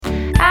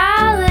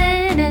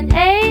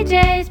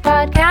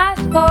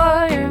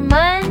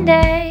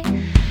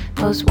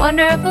most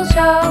wonderful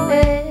show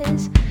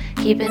is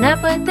Keeping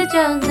Up with the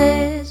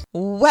Joneses.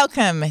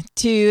 Welcome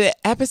to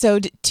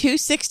episode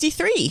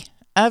 263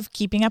 of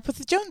Keeping Up with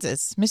the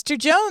Joneses. Mr.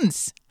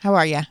 Jones, how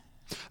are you?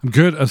 I'm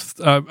good.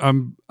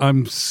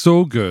 I'm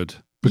so good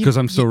because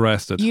I'm so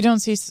rested. You don't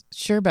seem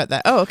sure about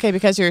that. Oh, okay,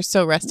 because you're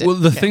so rested. Well,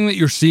 the Okay. thing that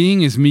you're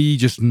seeing is me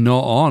just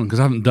not on because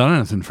I haven't done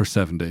anything for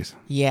 7 days.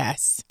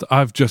 Yes.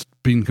 I've just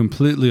been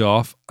completely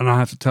off, and I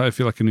have to tell you, I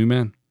feel like a new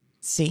man.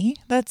 See,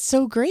 that's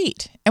so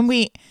great. And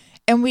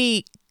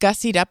we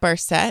gussied up our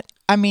set.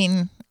 I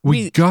mean,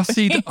 We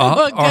gussied up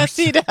well, our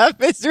gussied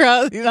up is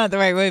probably not the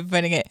right way of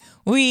putting it.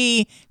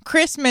 We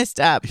Christmased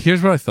up.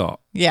 Here's what I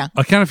thought. Yeah.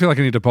 I kind of feel like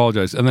I need to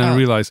apologize, and then I Oh.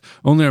 realized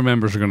only our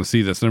members are going to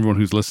see this, and everyone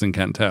who's listening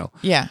can't tell.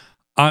 Yeah.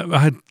 I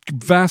had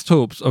vast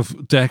hopes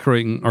of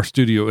decorating our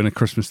studio in a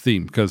Christmas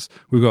theme because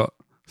we've got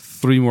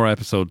 3 more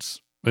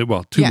episodes.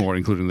 Well, 2 Yeah. more,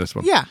 including this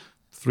one. Yeah.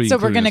 3. So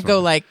we're including going to this go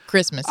one. like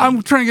Christmas.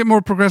 I'm trying to get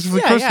more progressively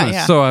Yeah, yeah, Christmas.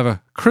 yeah. So I have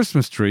a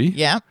Christmas tree.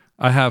 Yeah.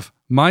 I have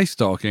my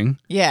stocking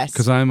Yes.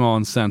 because I'm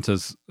on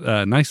Santa's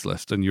nice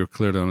list, and you're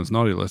clearly on his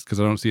naughty list because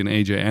I don't see an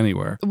AJ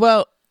anywhere.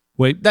 Well,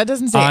 Wait, that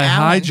doesn't say I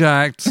Alan.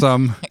 hijacked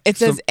some. It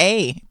says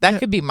A. That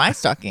could be my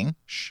stocking.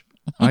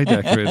 I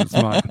decorated. It's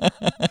mine.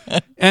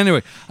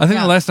 Anyway, I think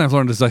Yeah. the lesson I've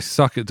learned is I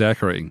suck at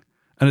decorating,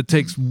 and it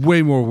takes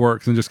way more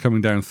work than just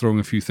coming down and throwing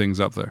a few things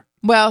up there.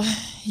 Well,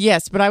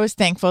 yes, but I was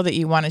thankful that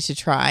you wanted to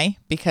try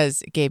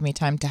because it gave me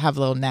time to have a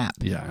little nap.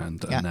 Yeah,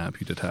 and Yeah. a nap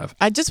you did have.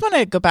 I just want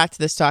to go back to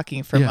the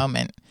stocking for a Yeah.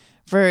 moment.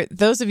 For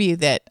those of you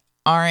that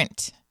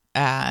aren't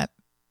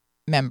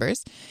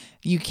members,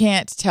 you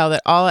can't tell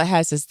that all it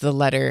has is the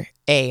letter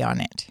A on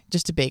it,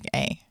 just a big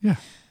A. Yeah.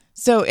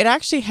 So it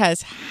actually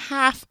has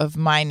half of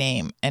my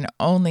name and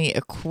only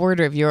a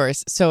quarter of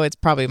yours. So it's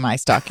probably my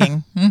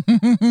stocking.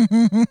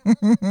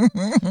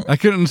 I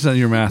couldn't understand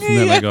your math, and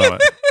then I got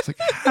it. It's like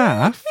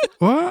half.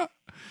 What?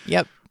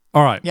 Yep.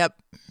 All right. Yep.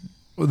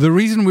 The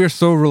reason we're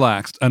so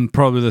relaxed, and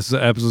probably this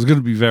episode is going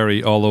to be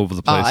very all over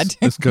the place, Odd.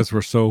 is because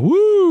we're so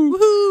woo.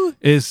 Woohoo.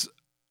 Is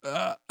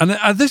and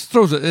this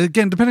throws it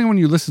again. Depending on when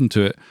you listen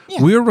to it,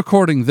 Yeah. we're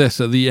recording this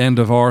at the end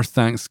of our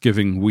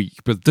Thanksgiving week,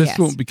 but this Yes.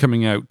 won't be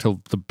coming out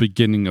till the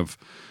beginning of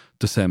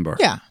December.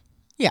 Yeah.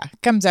 Yeah.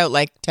 Comes out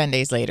like 10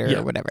 days later Yeah.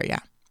 or whatever. Yeah.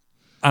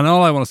 And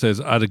all I want to say is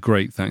I had a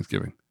great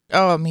Thanksgiving.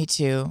 Oh, me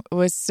too. It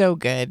was so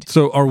good.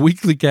 So our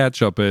weekly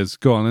catch up is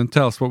go on and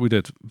tell us what we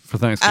did for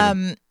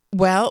Thanksgiving.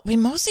 Well, we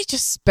mostly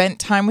just spent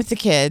time with the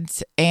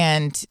kids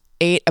and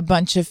ate a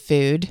bunch of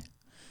food.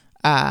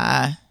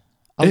 A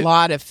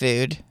lot of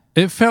food.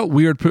 It felt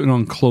weird putting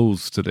on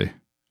clothes today.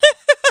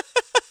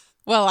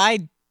 Well,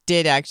 I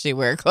did actually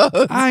wear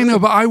clothes. I know,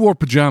 but I wore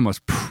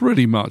pajamas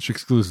pretty much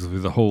exclusively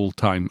the whole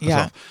time. as Yeah.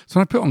 well. So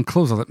when I put on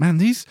clothes, I was like, man,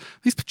 these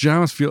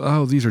pajamas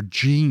feel, these are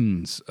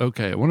jeans.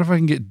 Okay, I wonder if I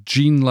can get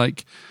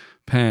jean-like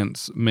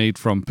pants made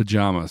from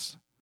pajamas.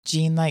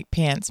 Jean-like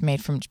pants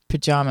made from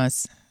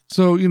pajamas.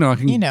 So, I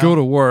can go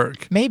to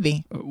work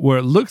Maybe. where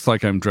it looks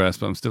like I'm dressed,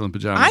 but I'm still in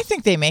pajamas. I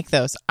think they make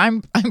those.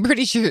 I'm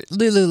pretty sure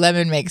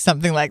Lululemon makes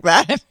something like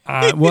that.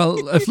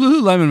 Well, if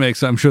Lululemon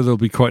makes it, I'm sure they'll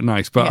be quite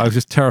nice, but Yeah. I was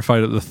just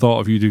terrified at the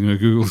thought of you doing a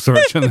Google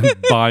search and then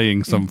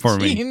buying some for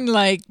me.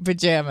 Jean-like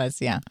pajamas,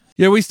 yeah.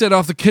 Yeah, we stayed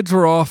off. The kids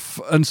were off,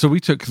 and so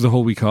we took the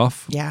whole week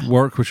off. Yeah.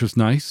 Work, which was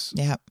nice.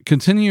 Yeah.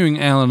 Continuing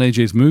Al and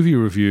AJ's movie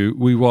review,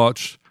 we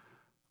watched,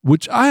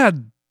 which I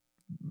had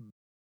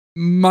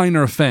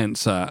minor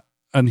offense at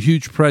and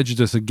huge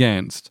prejudice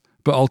against,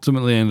 but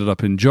ultimately ended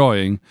up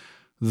enjoying,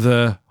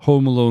 the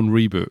Home Alone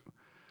reboot.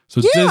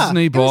 So Yeah,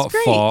 Disney it was bought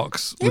great.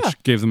 Fox, which Yeah.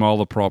 gave them all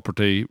the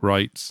property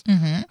rights,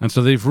 Mm-hmm. and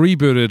so they've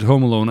rebooted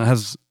Home Alone. It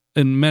has,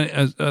 in many,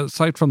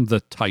 aside from the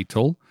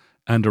title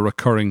and a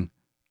recurring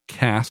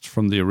cast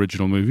from the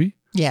original movie,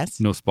 Yes.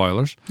 no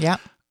spoilers. Yeah.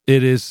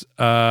 It is.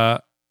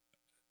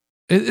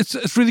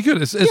 It's really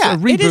good. It's Yeah. a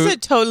reboot. It is a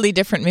totally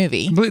different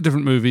movie, completely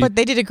different movie. but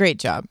they did a great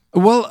job.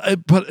 Well,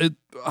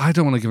 I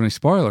don't want to give any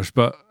spoilers,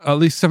 but at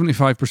least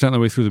 75% of the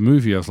way through the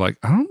movie, I was like,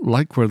 I don't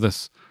like where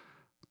this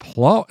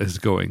plot is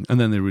going. And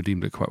then they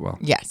redeemed it quite well.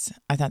 Yes,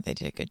 I thought they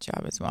did a good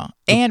job as well.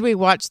 And we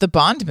watched the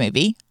Bond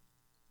movie.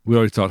 We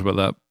already talked about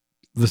that.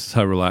 This is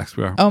how relaxed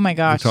we are. Oh my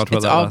gosh, talked about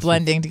it's that all last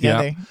blending week.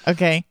 together.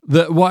 Okay.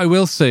 What I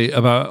will say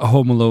about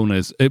Home Alone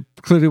is it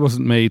clearly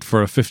wasn't made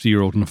for a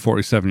 50-year-old and a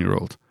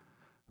 47-year-old.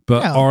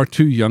 But No. our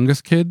 2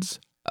 youngest kids,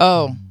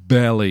 Oh,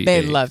 belly They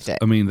ached. loved it.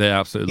 I mean, they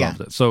absolutely Yeah.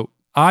 loved it. So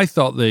I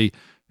thought they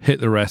hit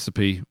the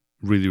recipe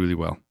really, really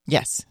well.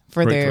 yes,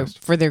 for Great their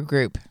twist. for their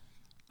group.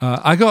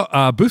 I got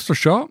a booster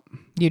shot,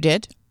 You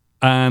did?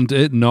 and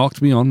it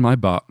knocked me on my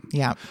butt.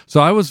 Yeah. So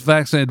I was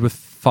vaccinated with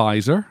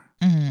Pfizer,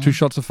 2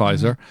 shots of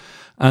Pfizer.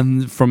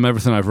 And from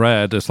everything I've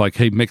read, it's like,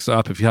 hey, mix it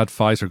up. If you had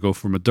Pfizer, go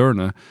for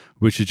Moderna,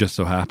 which it just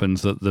so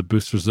happens that the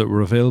boosters that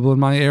were available in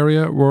my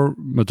area were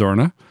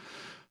Moderna.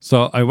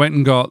 So I went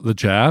and got the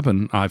jab,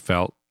 and I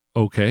felt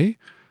okay.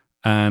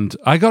 And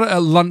I got it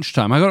at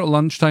lunchtime. I got it at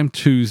lunchtime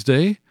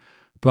Tuesday.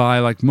 By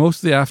like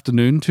most of the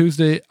afternoon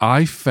Tuesday,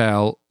 I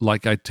felt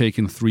like I'd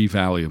taken 3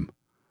 Valium.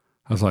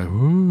 I was like,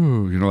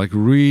 ooh, like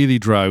really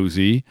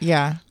drowsy.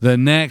 Yeah. The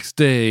next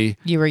day,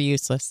 You were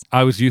useless.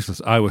 I was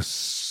useless. I was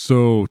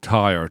so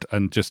tired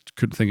and just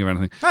couldn't think of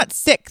anything. Not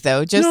sick,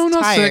 though. Just No,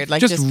 not tired. sick. Like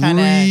just kind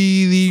of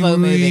really,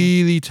 slow-moving.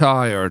 really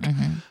tired.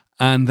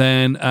 And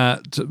then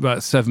at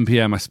about 7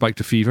 p.m., I spiked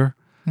a fever.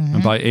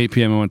 And by 8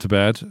 p.m., I went to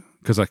bed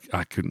because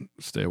I couldn't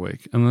stay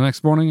awake. And the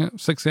next morning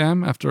at 6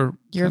 a.m., after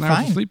You're 10 hours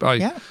fine. of sleep, I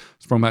Yeah.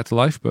 sprung back to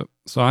life. But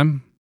so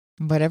I'm,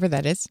 Whatever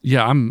that is.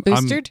 yeah, I'm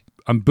Boosted?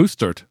 I'm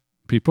boosted,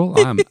 people.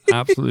 I'm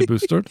absolutely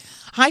boosted.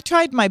 I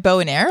tried my bow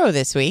and arrow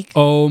this week.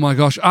 Oh my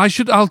gosh.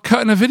 I'll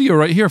cut in a video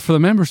right here for the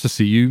members to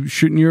see you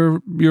shooting your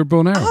bow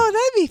and arrow. Oh,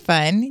 that'd be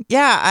fun.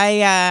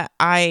 Yeah,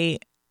 I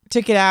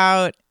took it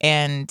out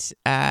and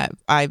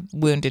I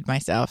wounded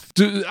myself.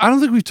 I don't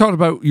think we've talked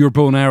about your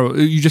bow and arrow.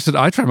 You just said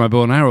I tried my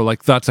bow and arrow.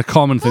 Like that's a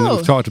common thing that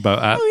we've talked about.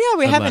 Oh yeah,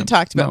 we haven't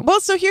talked about. No.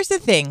 Well, so here's the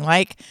thing.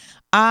 Like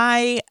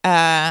I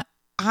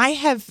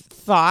have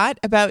thought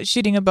about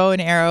shooting a bow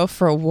and arrow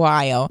for a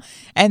while,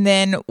 and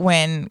then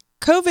when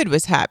COVID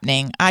was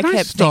happening, I Can kept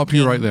I stop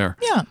thinking, you right there?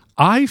 Yeah,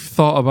 I've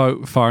thought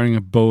about firing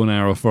a bow and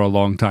arrow for a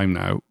long time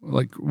now.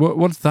 Like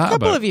what's that a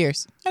couple about? of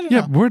years. I don't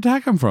Yeah, know. where'd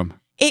that come from?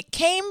 It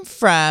came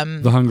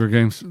from The Hunger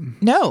Games.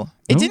 No,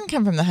 it No? didn't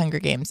come from the Hunger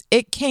Games.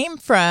 It came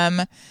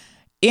from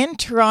in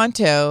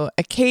Toronto,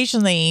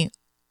 occasionally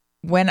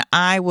when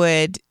I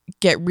would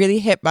get really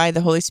hit by the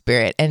Holy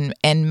Spirit and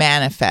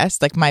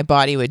manifest, like my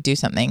body would do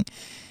something.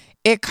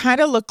 It kind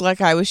of looked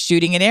like I was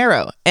shooting an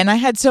arrow. And I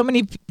had so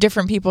many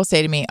different people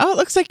say to me, "Oh, it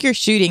looks like you're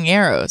shooting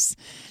arrows."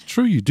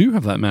 True, you do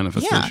have that Yeah.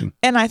 manifestation.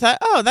 And I thought,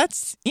 "Oh,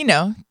 that's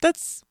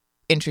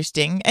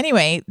interesting."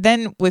 Anyway,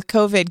 then with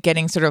COVID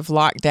getting sort of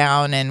locked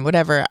down and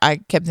whatever,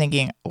 I kept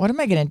thinking, what am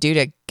I going to do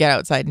to get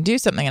outside and do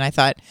something? And I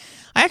thought,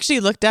 I actually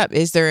looked up,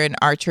 is there an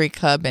archery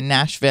club in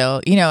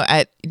Nashville,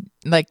 at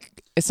like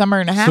a summer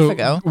and a half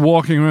ago?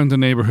 Walking around the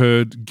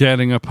neighborhood,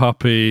 getting a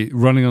puppy,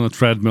 running on a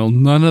treadmill,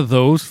 none of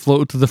those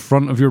floated to the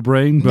front of your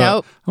brain. But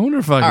Nope. I wonder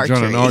if I could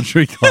join an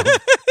Archery. archery club.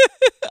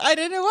 I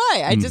don't know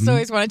why. I just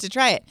always wanted to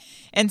try it.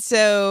 And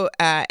so,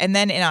 and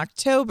then in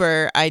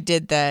October, I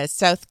did the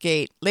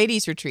Southgate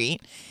Ladies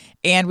Retreat,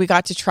 and we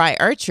got to try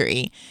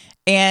archery.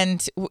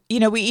 And,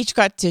 we each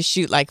got to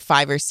shoot like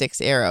 5 or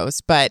 6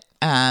 arrows, but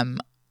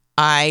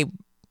I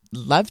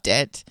loved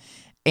it.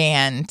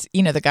 And,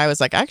 the guy was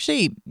like,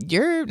 actually,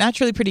 you're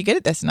naturally pretty good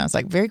at this. And I was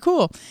like, very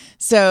cool.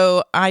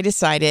 So I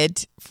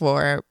decided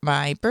for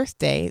my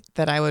birthday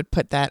that I would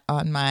put that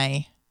on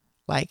my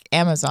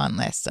Amazon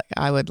list. Like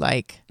I would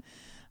like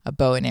a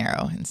bow and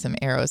arrow and some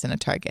arrows and a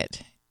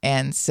target.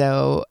 And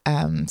so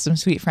some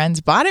sweet friends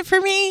bought it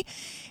for me,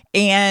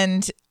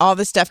 and all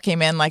the stuff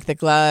came in, like the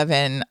glove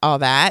and all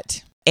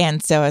that.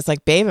 And so I was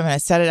like, babe, I'm going to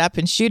set it up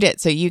and shoot it.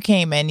 So you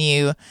came and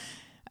you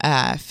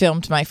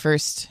filmed my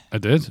first I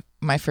did.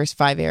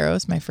 5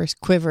 arrows, my first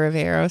quiver of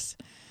arrows.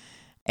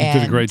 You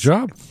did a great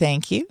job.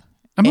 Thank you.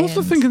 I'm also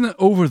And- thinking that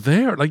over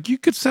there, like you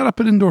could set up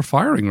an indoor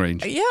firing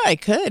range. Yeah, I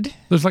could.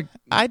 There's like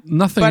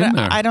nothing But in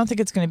there. I don't think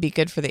it's going to be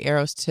good for the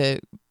arrows to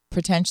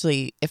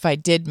potentially, if I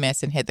did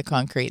miss and hit the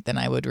concrete, then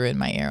I would ruin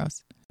my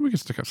arrows. We can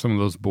stick up some of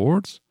those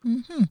boards.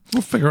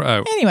 We'll figure it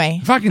out. Anyway.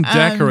 If I can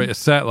decorate a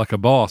set like a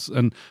boss,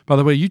 and by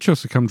the way, you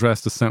chose to come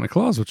dressed as Santa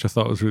Claus, which I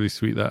thought was really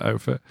sweet, that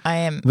outfit. I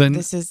am. Then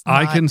This is.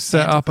 I not can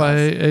set Santa up Claus.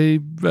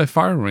 a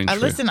firing range. for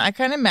you. Listen, I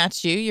kind of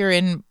matched you. You're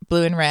in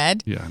blue and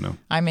red. Yeah, I know.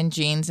 I'm in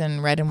jeans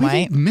and red and We white.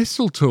 need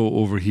mistletoe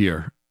over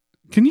here.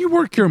 Can you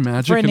work your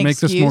magic For an and make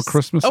this more excuse.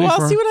 Christmassy? Oh, I'll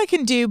for see what I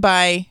can do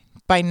by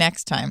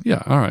next time.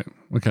 Yeah, all right.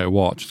 Okay,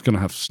 watch. It's going to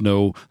have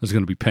snow. There's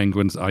going to be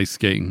penguins ice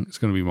skating. It's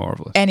going to be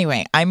marvelous.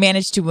 Anyway, I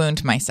managed to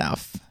wound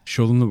myself.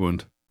 Show them the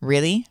wound.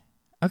 Really?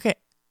 Okay.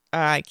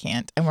 I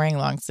can't. I'm wearing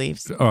long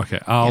sleeves. Okay,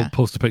 I'll Yeah.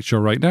 post a picture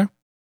right now.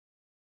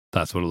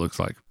 That's what it looks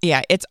like.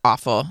 Yeah, it's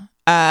awful.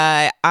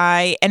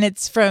 And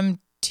it's from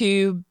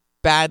 2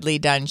 badly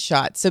done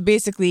shots. So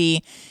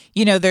basically,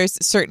 there's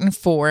certain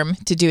form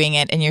to doing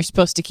it, and you're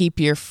supposed to keep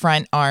your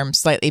front arm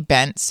slightly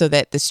bent so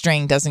that the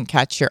string doesn't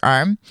catch your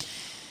arm.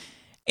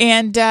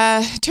 And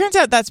turns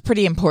out that's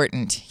pretty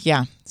important.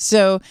 Yeah.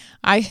 So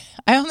I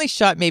only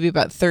shot maybe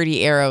about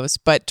 30 arrows,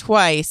 but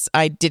twice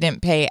I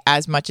didn't pay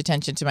as much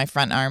attention to my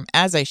front arm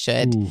as I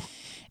should. Ooh.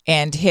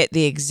 And hit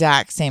the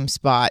exact same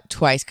spot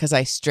twice because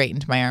I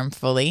straightened my arm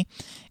fully.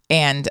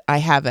 And I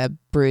have a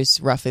bruise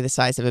roughly the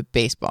size of a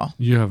baseball.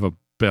 You have a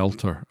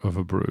belter of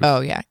a bruise. Oh,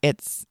 yeah.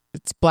 It's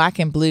black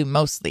and blue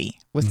mostly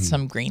with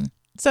some green.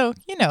 So,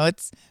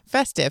 it's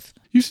festive.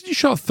 You said you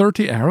shot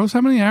 30 arrows?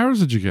 How many arrows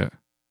did you get?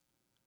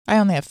 I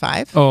only have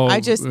 5. Oh, I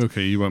just,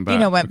 okay, you went back.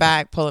 went Okay.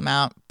 back, pull them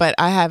out. But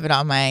I have it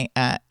on my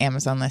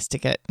Amazon list to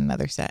get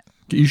another set.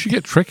 You should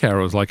get trick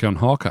arrows like on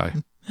Hawkeye.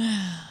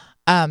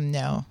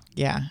 No.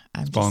 Yeah.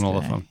 I'm Spawn just all the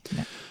gonna-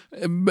 fun.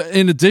 no.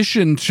 In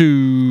addition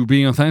to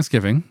being on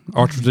Thanksgiving,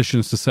 our tradition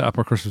is to set up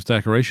our Christmas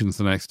decorations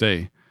the next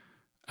day.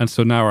 And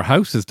so now our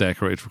house is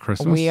decorated for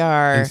Christmas. We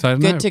are inside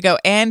and good out. to go.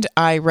 And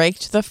I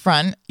raked the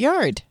front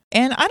yard.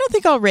 And I don't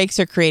think all rakes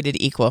are created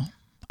equal.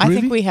 I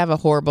Really? think we have a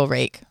horrible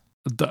rake.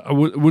 It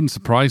wouldn't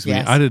surprise me.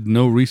 Yes. I did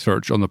no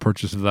research on the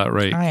purchase of that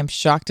rake. I am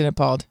shocked and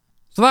appalled.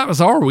 So that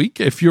was our week.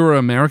 If you're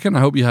American, I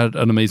hope you had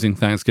an amazing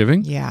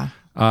Thanksgiving. Yeah.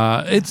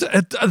 It's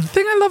a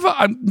thing I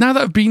love. Now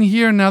that I've been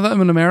here, now that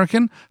I'm an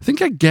American, I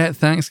think I get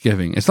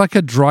Thanksgiving. It's like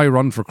a dry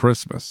run for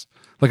Christmas,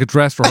 like a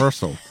dress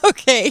rehearsal.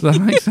 Okay. Does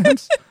that make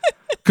sense?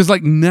 Because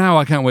like now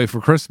I can't wait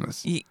for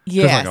Christmas.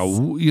 Yes.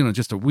 Like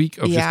just a week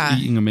of Yeah.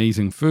 just eating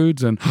amazing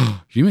foods. And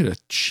you made a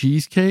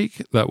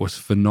cheesecake that was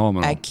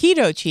phenomenal. A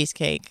keto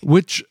cheesecake.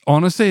 Which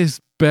honestly is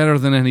better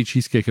than any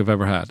cheesecake I've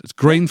ever had. It's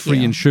grain-free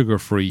you. and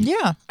sugar-free.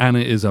 Yeah. And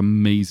it is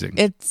amazing.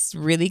 It's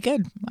really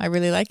good. I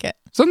really like it.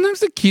 Sometimes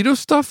the keto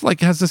stuff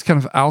like has this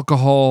kind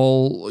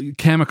of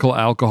chemical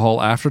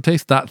alcohol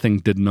aftertaste. That thing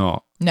did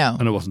not. No.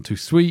 And it wasn't too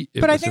sweet.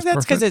 But I think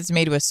that's because it's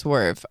made with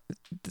Swerve.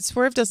 The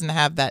Swerve doesn't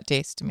have that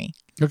taste to me.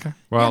 Okay.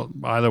 Well,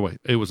 either way,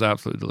 it was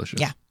absolutely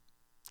delicious. Yeah.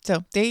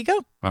 So there you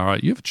go. All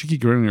right. You have a cheeky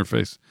grin on your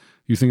face.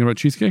 You thinking about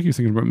cheesecake? You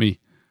thinking about me?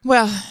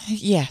 Well,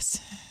 yes.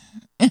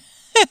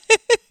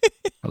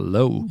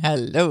 Hello.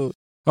 Hello.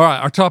 All right.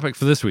 Our topic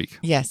for this week.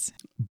 Yes.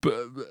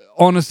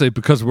 Honestly,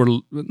 because we're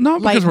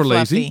not Light because we're and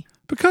lazy, fluffy.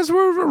 because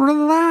we're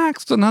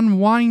relaxed and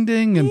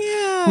unwinding, and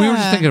Yeah. we were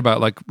just thinking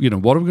about like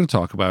what are we going to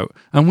talk about,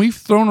 and we've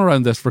thrown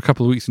around this for a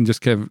couple of weeks and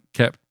just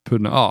kept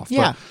putting it off.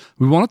 Yeah. But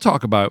we want to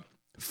talk about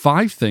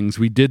 5 things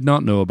we did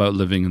not know about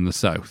living in the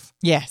South.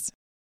 Yes.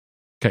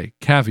 Okay,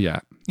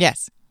 caveat.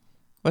 Yes.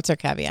 What's our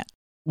caveat?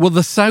 Well,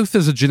 the South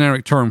is a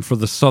generic term for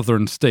the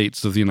southern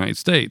states of the United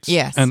States.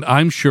 Yes. And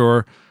I'm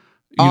sure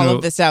All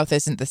of the South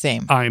isn't the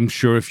same. I'm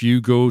sure if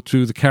you go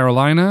to the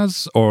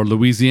Carolinas or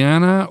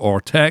Louisiana or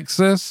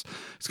Texas,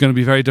 it's going to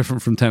be very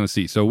different from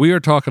Tennessee. So we are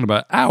talking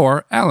about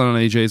our, Alan and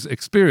AJ's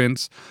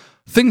experience,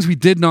 things we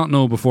did not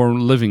know before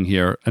living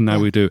here, and now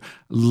we do.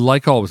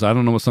 Like always, I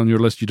don't know what's on your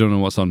list. You don't know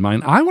what's on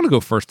mine. I want to go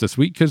first this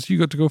week because you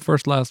got to go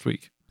first last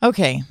week.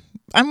 Okay.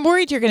 I'm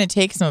worried you're going to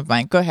take some of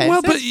mine. Go ahead.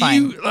 Well, That's but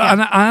fine.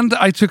 and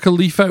I took a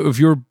leaf out of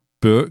your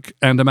book,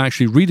 and I'm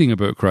actually reading a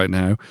book right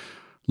now.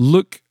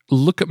 Look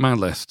at my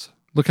list.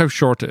 Look how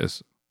short it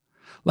is.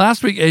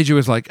 Last week, AJ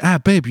was like,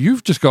 babe,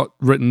 you've just got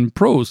written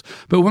prose.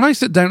 But when I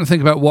sit down and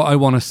think about what I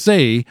want to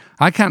say,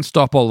 I can't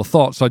stop all the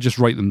thoughts, so I just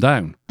write them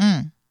down.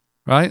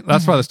 Right?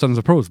 That's why there's tons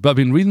of prose. But I've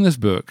been reading this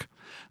book,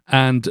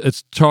 and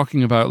it's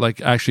talking about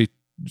like actually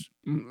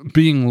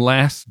being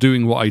less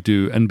doing what I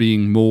do and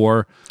being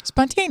more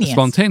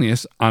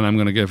Spontaneous. and I'm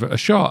going to give it a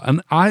shot.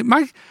 And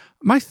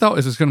my thought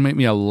is it's going to make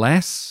me a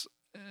less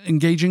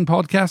engaging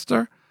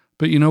podcaster.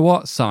 But you know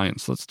what?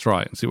 Science. Let's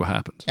try it and see what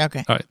happens.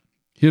 Okay. All right.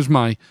 Here's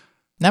my...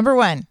 Number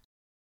 1.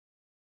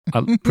 I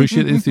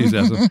appreciate the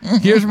enthusiasm.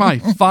 Here's my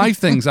 5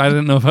 things I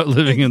didn't know about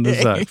living in the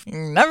South.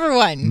 Number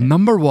 1.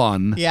 Number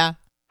 1, Yeah.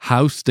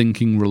 how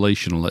stinking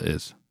relational it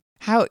is.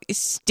 How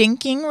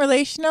stinking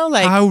relational?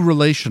 Like, How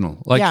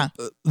relational. Like, Yeah.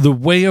 the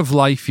way of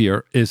life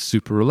here is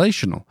super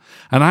relational.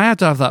 And I had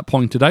to have that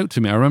pointed out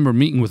to me. I remember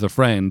meeting with a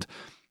friend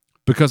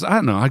because, I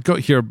don't know, I'd got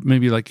here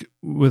maybe like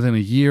within a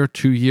year,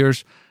 2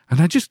 years,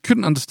 and I just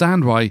couldn't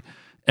understand why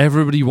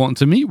everybody wanted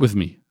to meet with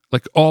me.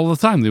 Like all the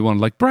time, they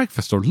wanted like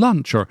breakfast or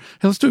lunch or,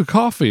 hey, let's do a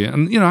coffee.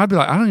 And, I'd be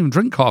like, I don't even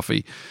drink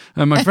coffee.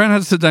 And my friend had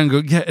to sit down and go,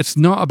 yeah, it's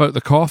not about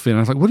the coffee. And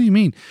I was like, what do you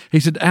mean?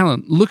 He said,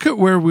 Alan, look at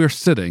where we're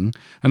sitting.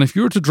 And if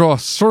you were to draw a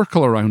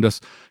circle around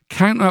us,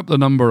 count up the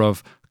number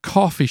of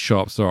coffee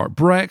shops there are,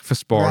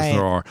 breakfast bars Right.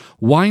 there are,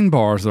 wine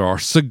bars there are,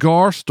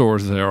 cigar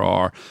stores there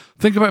are.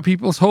 Think about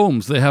people's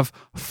homes. They have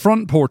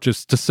front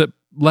porches to sip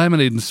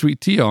lemonade and sweet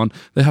tea on.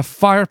 They have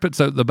fire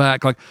pits out the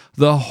back. Like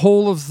the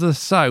whole of the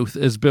South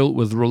is built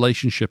with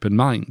relationship in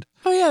mind.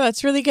 oh, yeah,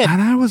 that's really good.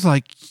 And I was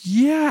like,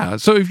 yeah.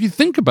 So if you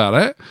think about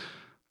it,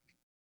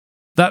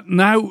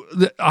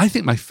 I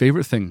think my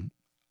favorite thing,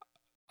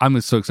 I'm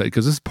so excited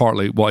because this is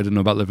partly what I didn't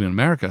know about living in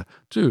America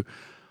too.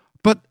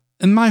 But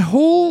in my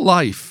whole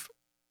life,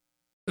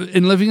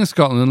 in living in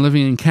Scotland and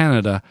living in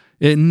Canada,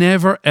 it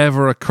never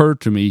ever occurred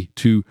to me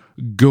to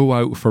go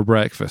out for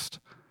breakfast.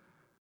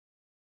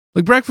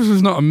 Like breakfast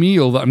was not a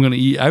meal that I'm going to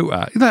eat out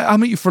at. I'll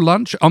meet you for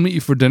lunch. I'll meet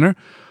you for dinner.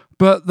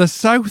 But the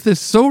South is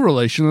so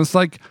relational. It's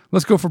like,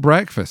 let's go for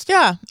breakfast.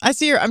 Yeah, I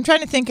see. I'm trying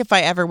to think if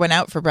I ever went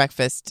out for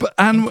breakfast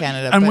in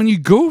Canada. And but when you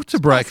go to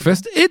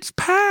breakfast, it's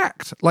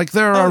packed. Like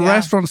there are yeah.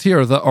 restaurants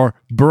here that are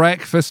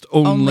breakfast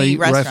only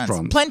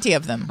restaurants. Plenty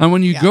of them. And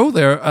when you go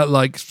there at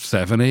like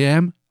 7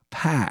 a.m.,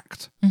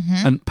 packed.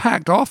 And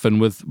packed often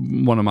with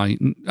one of my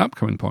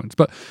upcoming points.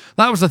 But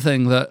that was the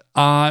thing that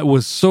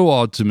was so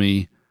odd to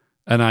me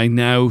and I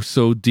now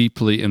so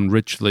deeply and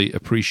richly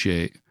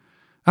appreciate.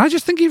 And I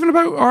just think even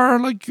about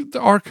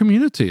our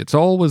community. It's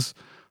always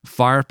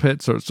fire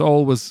pits or it's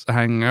always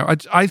hanging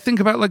out. I think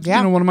about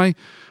one of my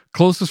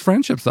closest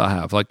friendships that I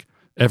have. Like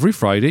every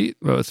Friday,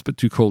 well, it's a bit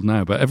too cold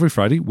now, but every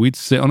Friday we'd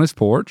sit on his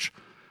porch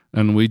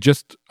and I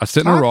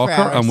sit in a Talk for rocker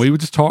hours. and we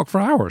would just talk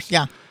for hours.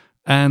 Yeah.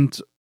 And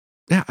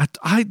yeah,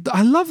 I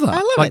love that. I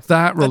love like it.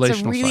 that That's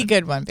relational a really side.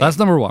 good one, babe. That's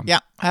number 1. Yeah,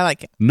 I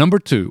like it. Number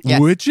 2, Yes.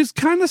 which is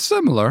kind of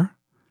similar.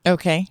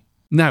 Okay.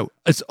 Now,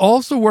 it's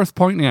also worth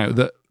pointing out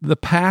that the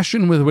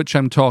passion with which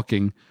I'm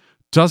talking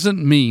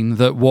doesn't mean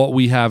that what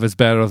we have is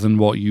better than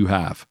what you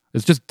have.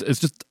 It's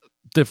just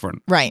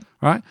different. Right.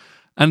 Right?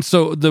 And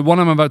so the one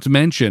I'm about to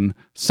mention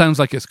sounds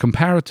like it's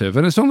comparative,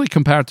 and it's only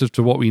comparative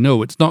to what we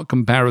know. It's not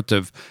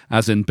comparative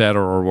as in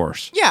better or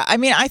worse. Yeah, I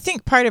mean, I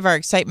think part of our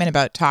excitement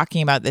about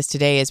talking about this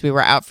today is we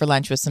were out for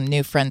lunch with some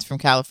new friends from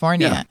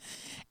California,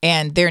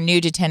 and they're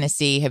new to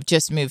Tennessee, have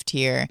just moved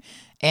here,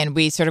 and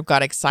we sort of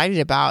got excited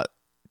about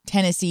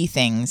Tennessee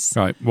things.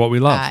 Right, what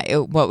we love.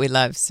 What we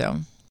love,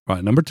 so.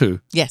 Right, number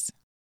 2. Yes.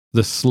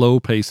 The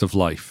slow pace of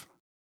life.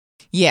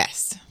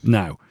 Yes.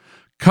 Now,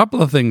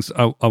 couple of things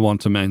I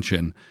want to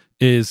mention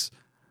is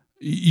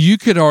you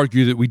could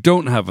argue that we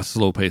don't have a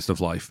slow pace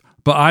of life,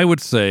 but I would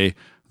say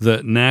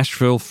that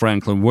Nashville,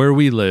 Franklin, where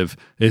we live,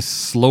 is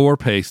slower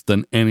paced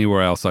than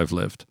anywhere else I've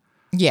lived.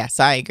 Yes,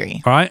 I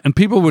agree. All right. And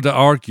people would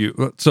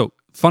argue. So,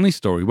 funny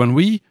story.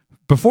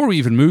 Before we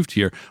even moved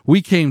here,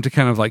 we came to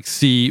kind of like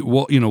see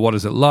what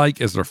is it like?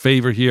 Is there a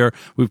favor here?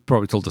 We've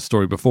probably told the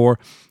story before.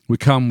 We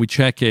come, we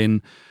check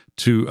in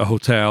to a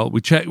hotel. We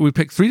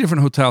pick 3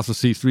 different hotels to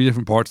see 3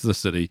 different parts of the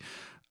city.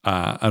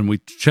 And we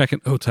check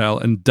in a hotel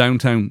in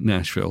downtown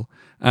Nashville.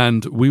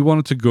 And we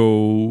wanted to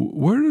go,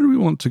 where did we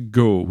want to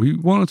go? We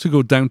wanted to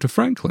go down to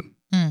Franklin.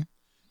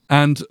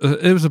 And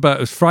it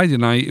was Friday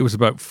night. It was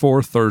about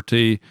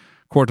 4:30,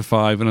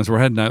 4:45. And as we're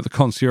heading out, the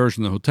concierge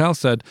in the hotel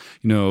said,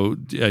 do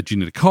you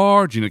need a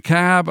car? Do you need a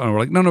cab? And we're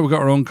like, no, we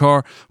got our own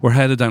car. We're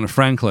headed down to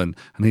Franklin.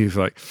 And he was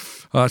like,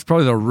 it's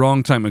probably the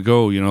wrong time to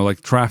go.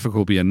 Like traffic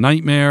will be a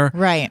nightmare.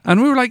 Right.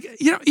 And we were like,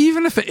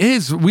 even if it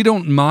is, we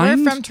don't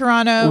mind. We're from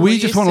Toronto. We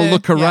just want to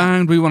look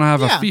around. We want to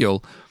have a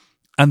feel.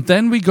 And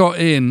then we got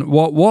in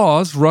what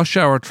was rush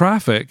hour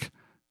traffic,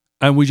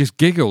 and we just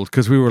giggled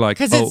because we were like,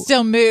 because it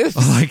still moves.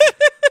 Like,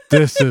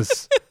 this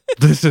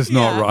is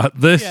not right.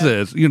 This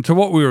is to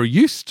what we were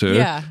used to.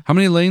 Yeah. How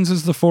many lanes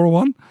is the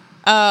 401?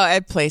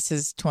 At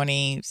places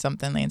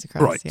 20-something lanes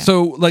across. Right. Yeah.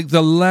 So, like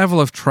the level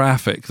of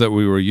traffic that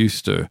we were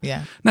used to.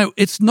 Yeah. Now,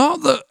 it's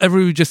not that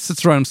everybody just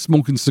sits around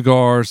smoking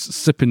cigars,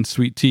 sipping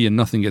sweet tea, and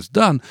nothing gets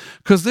done,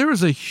 because there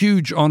is a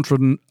huge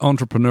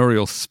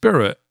entrepreneurial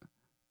spirit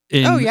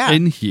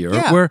in here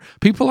where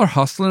people are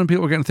hustling and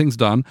people are getting things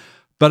done,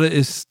 but it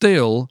is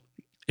still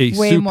a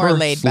way super more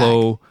laid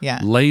slow,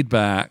 back. laid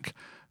back,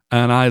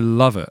 and I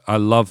love it. I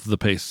love the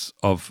pace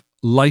of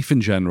life in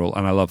general,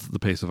 and I love the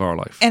pace of our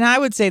life. And I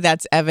would say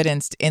that's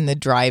evidenced in the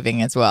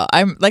driving as well.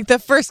 I'm like the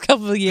first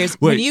couple of years.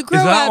 Wait, when you grow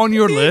is that up, on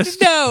your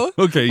list? No.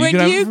 Okay.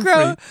 When you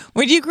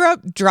grow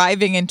up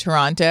driving in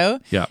Toronto,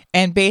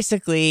 and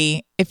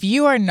basically, if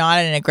you are not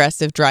an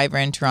aggressive driver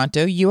in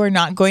Toronto, you are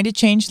not going to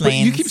change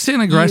lanes. But you keep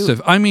saying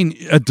aggressive. I mean,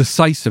 a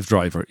decisive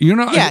driver. You're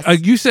not.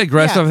 Yes. You say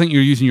aggressive. I think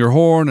you're using your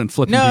horn and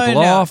flipping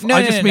people off.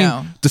 I just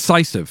mean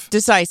decisive.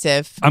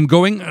 Decisive. I'm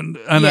going, and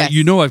Yes.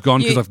 I've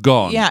gone because I've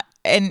gone. Yeah.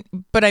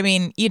 But I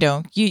mean, you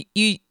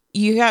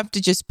have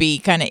to just be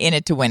kind of in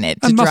it to win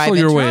it, to and drive muscle in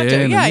your Toronto.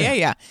 way in.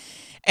 Yeah.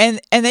 And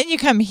then you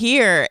come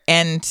here,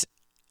 and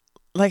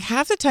like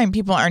half the time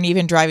people aren't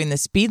even driving the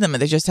speed limit.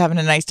 They're just having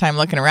a nice time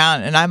looking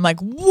around. And I'm like,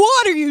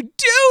 what are you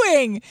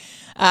doing?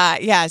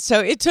 So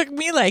it took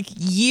me like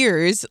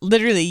years,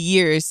 literally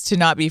years, to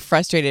not be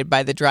frustrated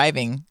by the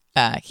driving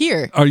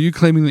here. Are you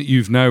claiming that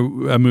you've now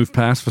moved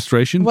past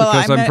frustration? Well,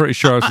 because I'm pretty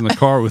sure I was in the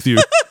car with you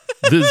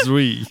this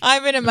week.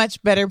 I'm in a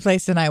much better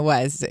place than I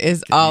was,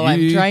 is all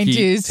I'm trying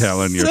to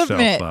telling yourself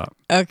submit. that.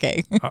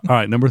 Okay. All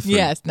right, number 3.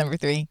 Yes, number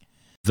 3.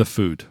 The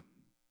food.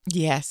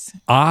 Yes.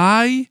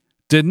 I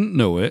didn't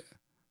know it,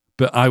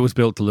 but I was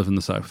built to live in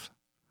the South.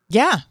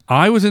 Yeah.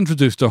 I was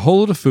introduced to a whole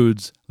lot of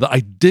foods that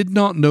I did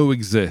not know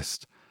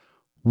exist,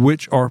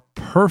 which are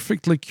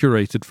perfectly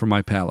curated for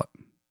my palate.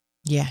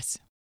 Yes.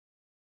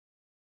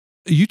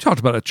 You talked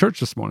about it at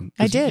church this morning.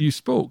 I did. You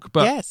spoke.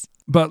 But, yes.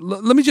 But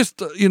let me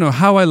just,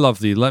 how I love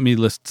thee. Let me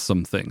list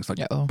some things. Like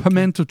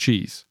pimento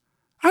cheese.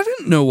 I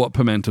didn't know what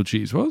pimento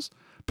cheese was.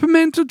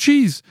 Pimento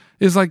cheese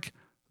is like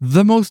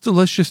the most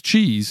delicious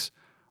cheese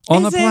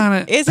on the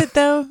planet. Is it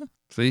though?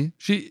 See?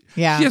 She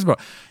Yeah. has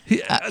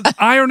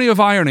irony of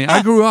irony.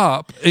 I grew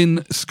up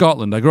in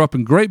Scotland. I grew up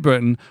in Great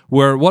Britain,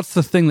 where what's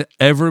the thing that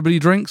everybody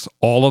drinks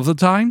all of the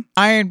time?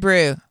 Iron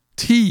brew.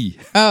 Tea.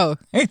 Oh,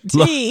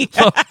 tea.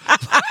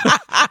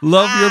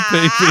 Love your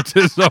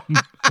patriotism.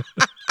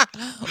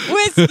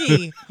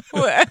 Whiskey.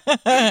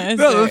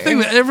 No, the thing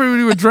that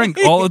everybody would drink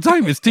all the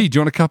time is tea. Do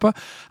you want a cuppa?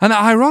 And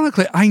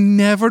ironically, I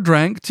never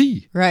drank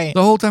tea. Right.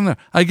 The whole time there.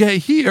 I get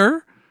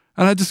here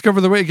and I discover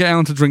the way to get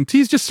Alan to drink tea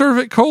is just serve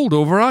it cold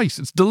over ice.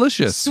 It's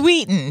delicious.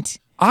 Sweetened.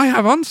 I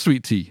have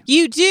unsweet tea.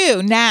 You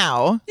do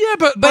now. Yeah,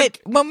 but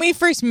when we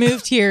first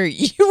moved here,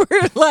 you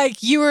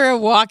were a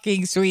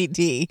walking sweet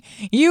tea.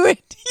 You would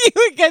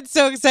get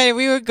so excited.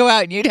 We would go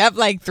out and you'd have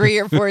like 3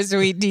 or 4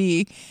 sweet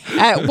tea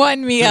at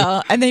one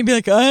meal, and they'd be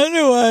like, I don't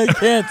know why I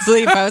can't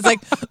sleep. I was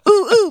like,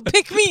 ooh,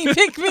 pick me.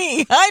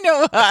 I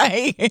know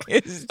why.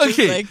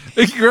 Okay,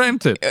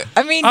 granted.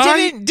 I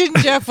mean,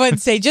 didn't Jeff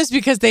once say, just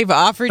because they've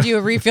offered you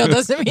a refill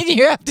doesn't mean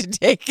you have to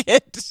take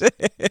it?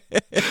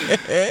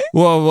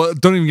 Well,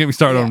 don't even get me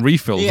started on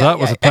refills. That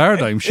was a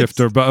paradigm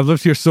shifter, but I've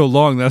lived here so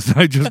long that's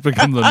now just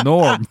become the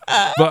norm.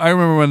 But I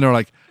remember when they're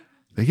like,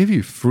 They give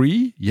you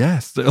free?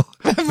 Yes, still.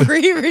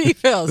 Free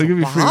refills. They give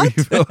you free What?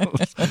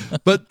 refills.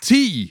 But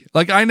tea,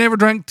 like I never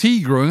drank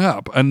tea growing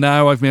up, and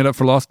now I've made up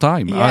for lost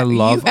time. Yeah, I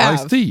love you have.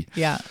 iced tea.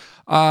 Yeah.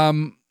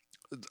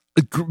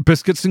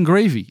 Biscuits and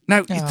gravy.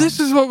 Now,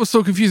 this is what was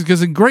so confusing,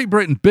 because in Great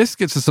Britain,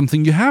 biscuits is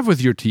something you have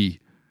with your tea.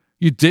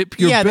 You dip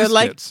your Yeah, they're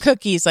like biscuits.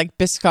 cookies, like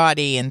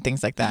biscotti and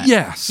things like that.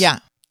 Yes. Yeah.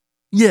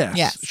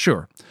 Yes.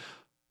 Sure.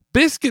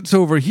 Biscuits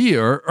over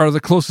here are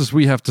the closest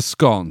we have to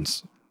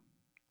scones.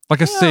 Like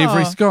a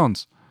savory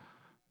scones.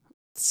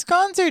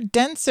 Scones are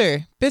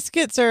denser.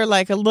 Biscuits are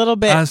like a little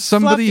bit As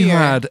somebody who fluffier.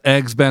 had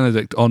Eggs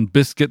Benedict on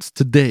biscuits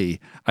today,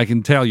 I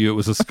can tell you it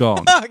was a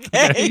scone.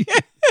 Okay.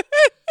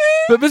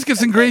 But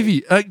biscuits and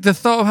gravy, like the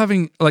thought of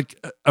having like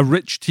a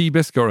rich tea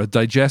biscuit or a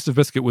digestive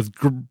biscuit with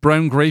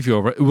brown gravy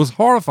over it was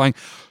horrifying.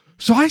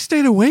 So I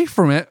stayed away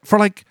from it for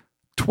like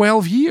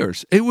 12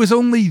 years. It was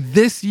only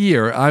this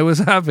year I was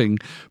having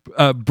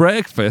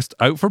breakfast,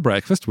 out for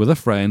breakfast with a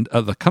friend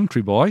at the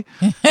Country Boy.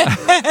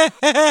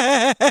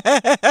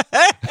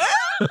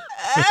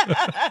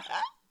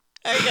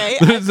 Okay.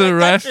 There's a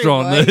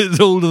restaurant Boy. that is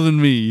older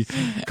than me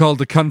called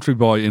the Country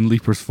Boy in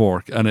Leaper's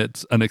Fork, and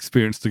it's an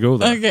experience to go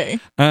there. Okay.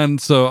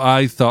 And so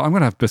I thought, I'm going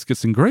to have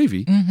biscuits and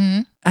gravy. Mm-hmm.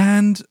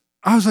 And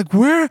I was like,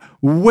 where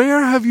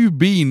have you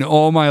been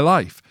all my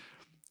life?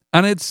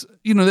 And it's,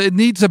 it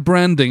needs a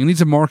branding, it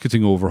needs a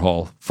marketing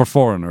overhaul for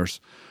foreigners.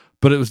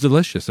 But it was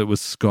delicious. It was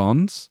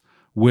scones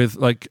with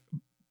like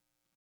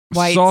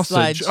White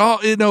sausage. sludge.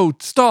 Oh,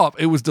 stop.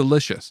 It was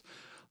delicious.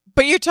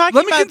 But you're talking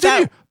Let me about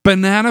continue.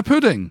 Banana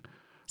pudding.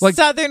 that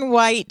Southern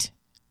white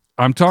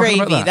I'm talking gravy.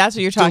 about that. That's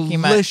what you're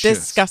talking Delicious. about.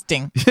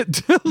 Disgusting.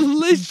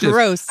 Delicious.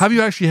 Gross. Have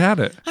you actually had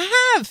it?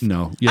 I have.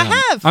 No. I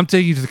have. I'm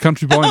taking you to the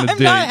Country Boy on a I'm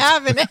date. not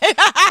having it.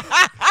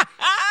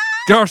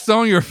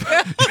 Garçon, your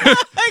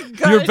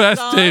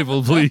best Garçon.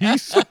 table,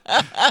 please.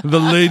 The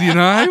lady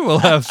and I will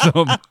have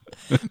some.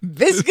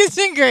 Biscuits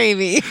and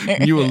gravy.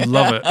 You will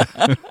love it.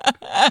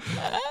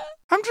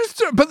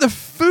 But the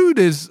food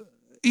is,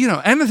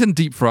 anything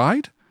deep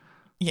fried.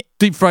 Yeah.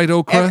 Deep fried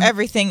okra.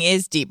 Everything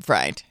is deep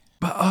fried.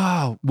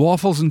 But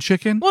waffles and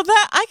chicken. Well,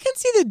 that I can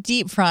see the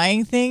deep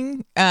frying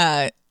thing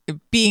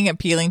being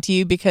appealing to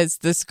you because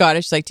the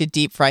Scottish like to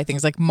deep fry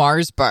things like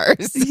Mars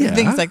bars and Yeah.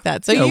 things like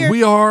that. So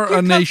we are you're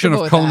a nation comfortable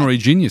of with culinary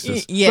that.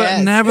 geniuses. Yes.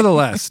 But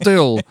nevertheless,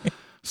 still,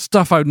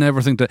 stuff I would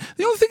never think to.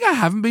 The only thing I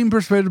haven't been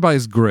persuaded by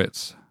is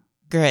grits.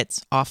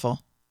 Grits,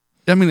 awful.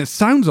 I mean, it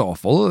sounds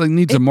awful. It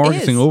needs a It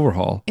marketing is.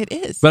 overhaul. It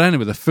is. But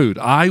anyway, the food.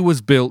 I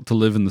was built to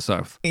live in the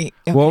South. Okay.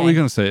 What were we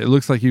going to say? It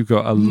looks like you've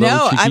got a little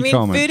No, cheeky I mean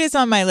comment. food is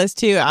on my list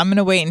too. I'm going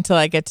to wait until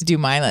I get to do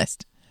my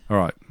list. All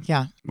right.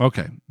 Yeah.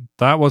 Okay.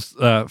 That was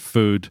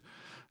food.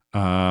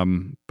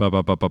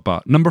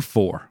 Number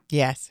 4.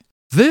 Yes.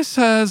 This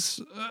has,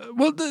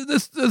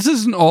 this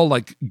isn't all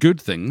like good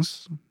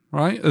things,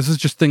 right? This is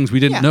just things we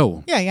didn't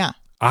know. Yeah.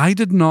 I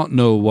did not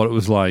know what it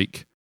was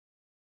like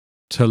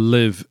to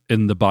live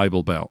in the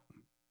Bible Belt.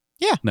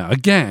 Yeah. Now,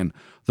 again,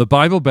 the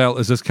Bible Belt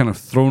is this kind of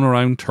thrown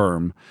around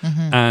term,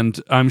 Mm-hmm. and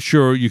I'm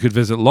sure you could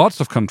visit lots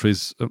of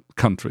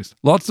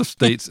lots of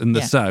states in the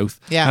Yeah. South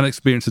Yeah. and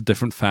experience a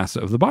different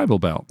facet of the Bible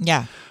Belt.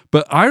 Yeah.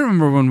 But I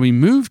remember when we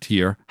moved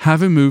here,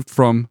 having moved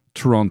from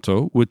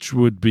Toronto, which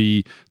would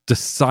be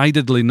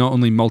decidedly not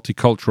only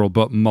multicultural,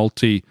 but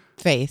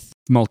Faith.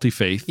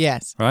 multi-faith,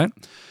 Yes. right?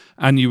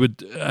 And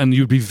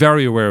you'd be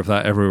very aware of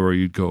that everywhere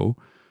you'd go.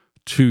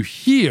 To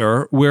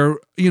here, where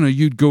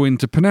you'd go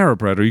into Panera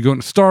Bread or you go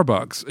into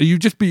Starbucks,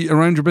 you'd just be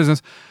around your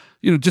business,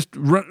 just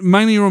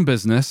minding your own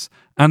business,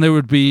 and there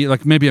would be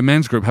like maybe a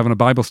men's group having a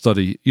Bible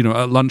study,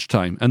 at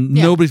lunchtime, and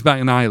nobody's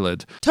batting an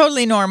eyelid.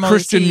 Totally normal. to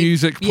Christian see-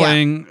 music Yeah.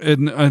 playing in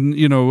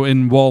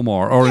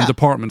Walmart or in Yeah.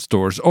 department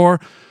stores, or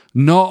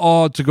not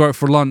odd to go out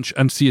for lunch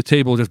and see a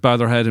table just bow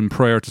their head in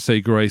prayer to say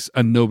grace,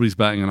 and nobody's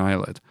batting an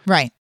eyelid.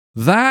 Right.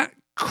 That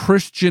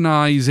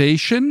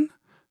Christianization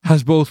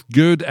has both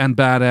good and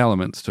bad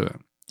elements to it.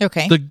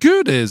 Okay. The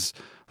good is,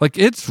 like,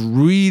 it's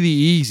really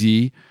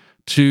easy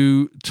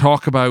to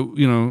talk about,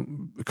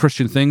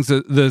 Christian things.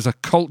 There's a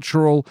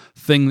cultural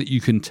thing that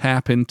you can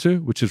tap into,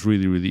 which is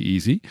really, really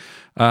easy.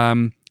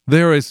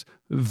 There is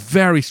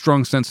very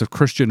strong sense of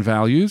Christian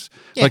values.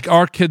 Yes. Like,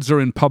 our kids are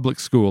in public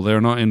school.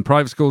 They're not in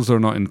private schools. They're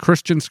not in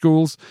Christian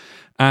schools.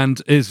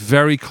 And it's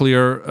very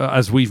clear,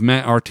 as we've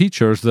met our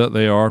teachers, that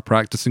they are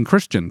practicing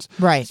Christians.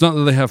 Right. It's not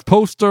that they have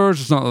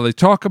posters. It's not that they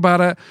talk about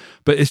it.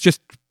 But it's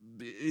just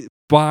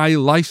by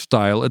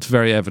lifestyle, it's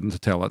very evident to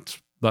tell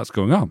that's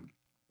going on.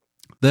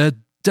 The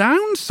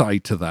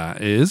downside to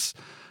that is,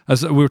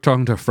 as we were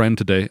talking to a friend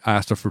today, I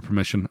asked her for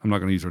permission. I'm not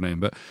going to use her name,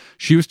 but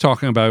she was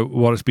talking about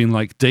what it's been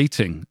like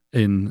dating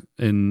in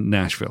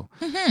Nashville.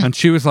 Mm-hmm. And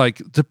she was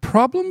like, the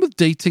problem with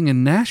dating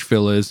in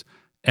Nashville is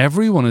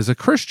everyone is a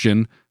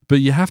Christian, but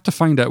you have to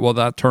find out what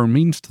that term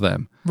means to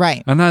them.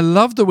 Right. And I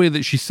love the way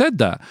that she said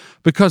that,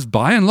 because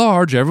by and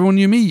large, everyone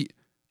you meet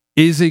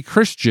is a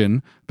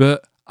Christian,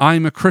 but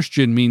I'm a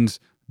Christian means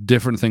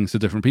different things to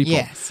different people.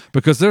 Yes.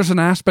 Because there's an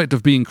aspect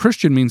of being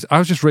Christian means I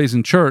was just raised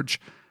in church,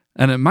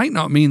 and it might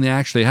not mean they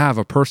actually have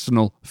a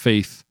personal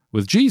faith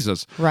with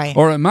Jesus. Right.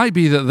 Or it might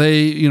be that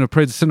they,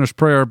 prayed the sinner's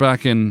prayer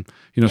back in,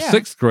 Yeah.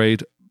 6th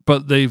grade,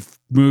 but they've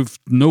moved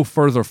no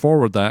further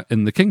forward that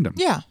in the kingdom.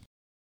 Yeah.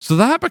 So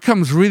that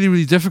becomes really,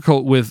 really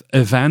difficult with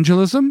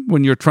evangelism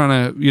when you're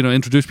trying to,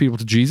 introduce people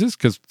to Jesus,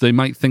 because they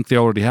might think they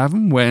already have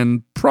him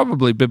when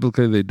probably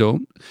biblically they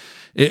don't.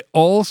 It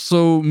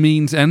also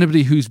means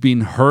anybody who's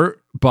been hurt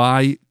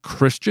by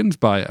Christians,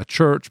 by a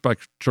church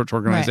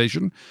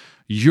organization,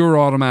 you're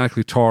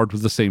automatically tarred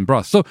with the same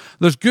brush. So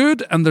there's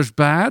good and there's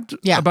bad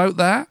about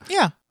that.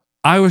 Yeah.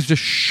 I was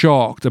just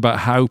shocked about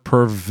how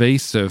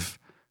pervasive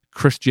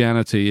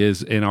Christianity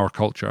is in our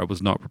culture. I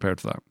was not prepared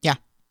for that. Yeah.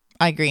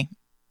 I agree.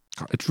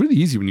 It's really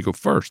easy when you go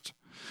first.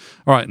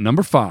 All right,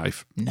 number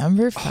 5.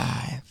 Number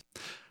 5.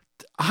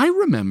 I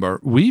remember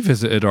we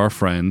visited our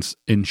friends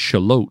in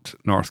Charlotte,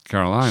 North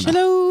Carolina.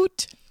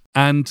 Charlotte.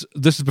 And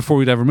this is before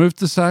we'd ever moved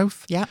to the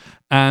South. Yeah.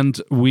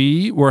 And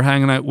we were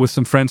hanging out with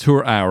some friends who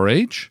were our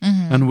age.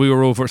 Mm-hmm. And we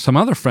were over at some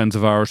other friends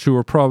of ours who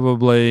were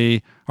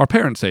probably our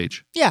parents'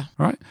 age. Yeah.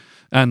 Right?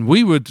 And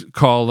we would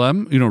call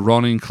them,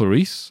 Ronnie and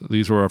Clarice.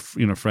 These were our,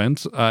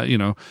 friends.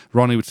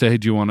 Ronnie would say, "Hey,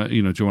 do you want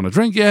to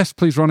drink?" "Yes,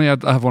 please, Ronnie.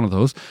 I'd have one of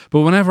those." But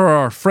whenever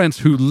our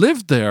friends who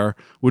lived there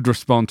would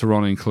respond to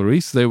Ronnie and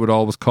Clarice, they would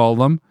always call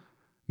them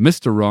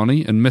Mr.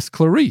 Ronnie and Miss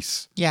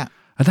Clarice. Yeah.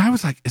 And I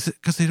was like, is it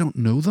because they don't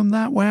know them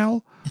that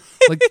well?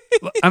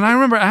 And I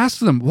remember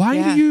asking them,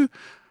 why?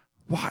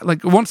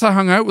 Like, once I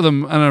hung out with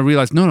them and I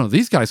realized, no,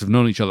 these guys have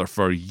known each other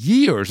for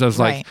years. I was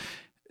like,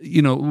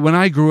 when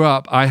I grew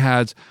up, I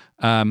had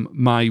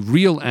my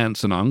real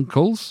aunts and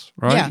uncles,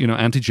 right? Yeah.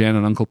 Auntie Jen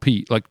and Uncle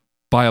Pete, like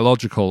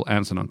biological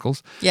aunts and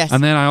uncles. Yes.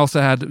 And then I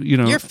also had,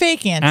 your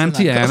fake aunts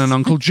Auntie and uncles. Ann and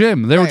Uncle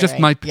Jim. They were just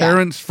my Yeah.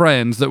 parents'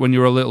 friends that when you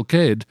were a little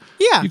kid,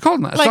 Yeah. you called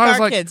them that. Like So I was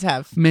our kids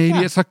have. Maybe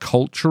Yeah. it's a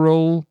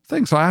cultural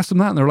thing. So I asked them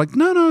that and they were like,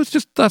 no, it's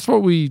just, that's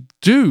what we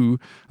do.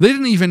 They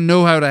didn't even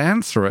know how to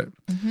answer it.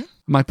 Mm-hmm.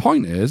 My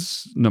point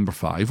is, number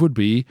 5 would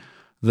be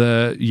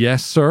the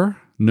yes, sir,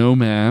 no,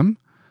 ma'am,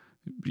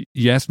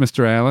 yes,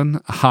 Mr.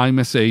 Allen, hi,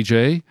 Miss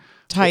AJ.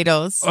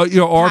 Titles.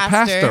 Or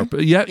pastor.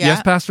 Yeah.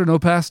 Yes, pastor, no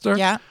pastor.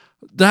 Yeah.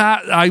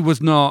 That I was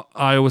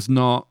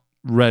not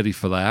ready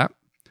for that.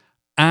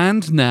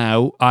 And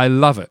now I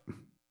love it.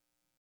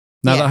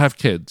 Now that I have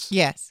kids.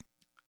 Yes.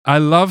 I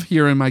love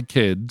hearing my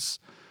kids.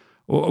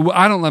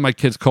 I don't let my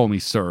kids call me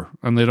sir,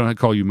 and they don't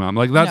call you mom.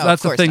 Like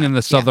that's the thing in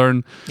the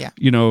Southern,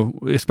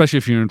 especially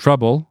if you're in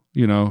trouble,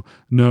 no,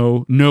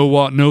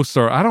 what, no,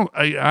 sir. I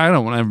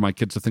don't want ever my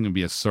kids to think of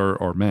me as sir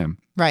or ma'am.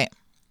 Right.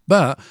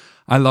 But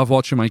I love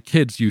watching my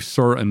kids use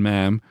sir and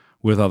ma'am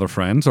with other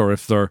friends, or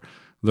if they're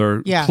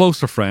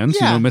closer friends,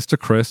 Mr.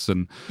 Chris,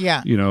 and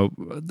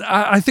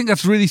I think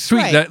that's really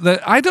sweet. Right.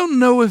 That I don't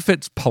know if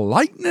it's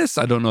politeness,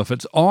 I don't know if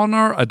it's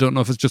honor, I don't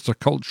know if it's just a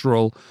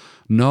cultural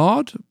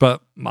nod,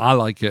 but I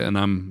like it and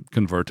I'm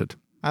converted.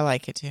 I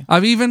like it too.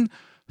 I've even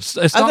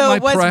it's Although not my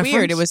it was preference.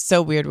 weird. It was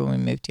so weird when we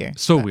moved here.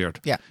 Weird.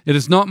 Yeah. It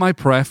is not my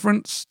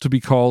preference to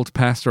be called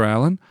Pastor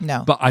Allen.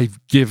 No. But I've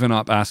given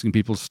up asking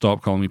people to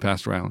stop calling me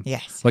Pastor Allen.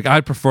 Yes. Like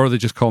I'd prefer they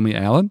just call me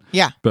Allen.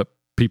 Yeah. But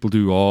people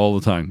do all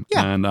the time.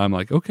 Yeah. And I'm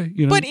like, okay,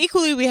 But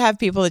equally, we have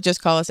people that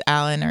just call us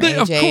Alan or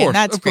AJ, of course, and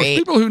that's of course. great.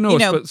 People who know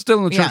us, but still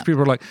in the church, yeah.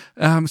 people are like,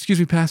 excuse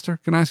me, Pastor,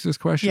 can I ask you this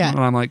question? Yeah. And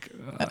I'm like,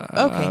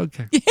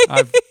 okay.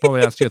 I've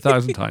probably asked you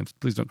 1,000 times.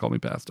 Please don't call me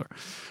Pastor.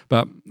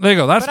 But there you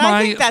go. That's But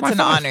I think that's an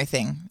honor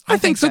thing. I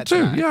think so that's too.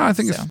 an honor Yeah, I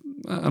thing, think it's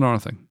an honor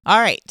thing. All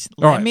right.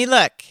 Let me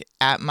look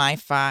at my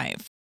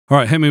 5. All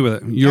right, hit me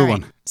with it. Your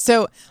one.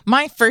 So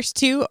my first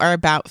 2 are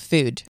about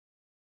food.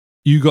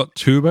 You got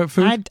 2 about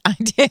food? I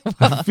did. I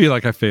Well, feel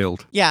like I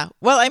failed. yeah.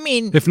 Well, I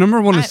mean, If number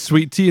 1 is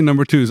sweet tea and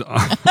number 2 is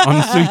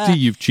unsweet tea,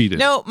 you've cheated.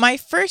 no, my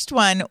first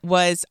one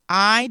was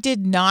I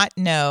did not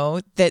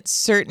know that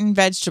certain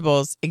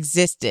vegetables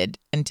existed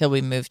until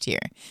we moved here.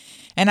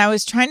 And I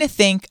was trying to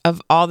think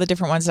of all the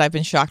different ones that I've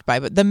been shocked by,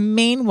 but the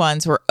main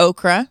ones were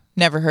okra.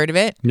 Never heard of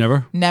it.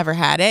 Never? Never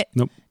had it.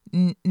 Nope.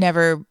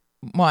 Never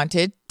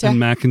wanted to And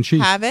mac and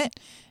cheese. have it.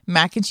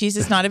 Mac and cheese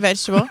is not a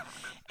vegetable.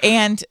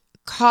 And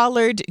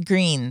collard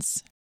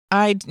greens.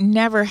 I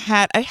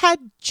had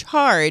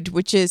chard,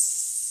 which is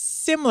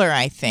similar,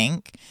 I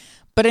think.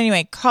 But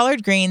anyway,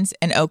 collard greens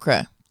and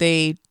okra.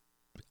 I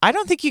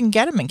don't think you can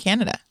get them in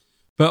Canada.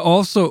 But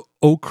also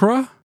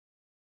okra,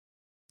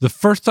 the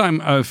first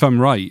time, if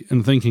I'm right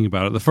in thinking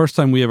about it, the first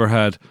time we ever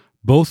had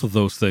both of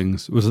those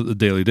things was at the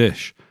Daily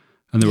Dish.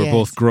 And they were Yes.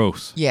 both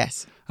gross.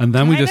 Yes. And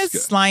then Kind of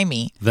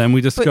slimy. Then we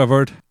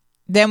discovered.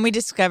 Then we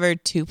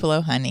discovered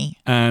Tupelo honey.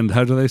 And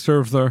how do they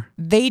serve their?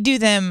 They do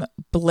them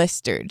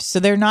blistered. So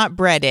they're not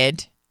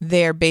breaded.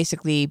 They're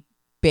basically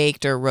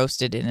baked or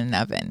roasted in an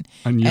oven.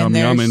 And yum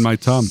they're yum in my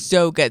tum.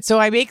 So good. So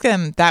I make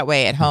them that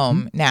way at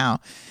home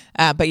now.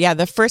 But yeah,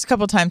 the first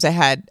couple times I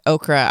had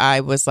okra, I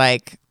was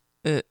like,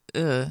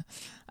 but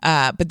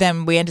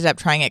then we ended up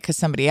trying it because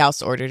somebody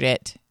else ordered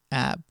it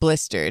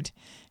blistered.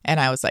 And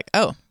I was like,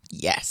 oh,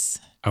 yes.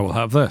 I will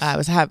have this.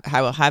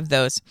 I will have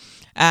those.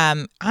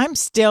 I'm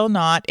still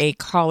not a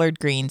collard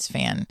greens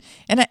fan.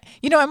 And,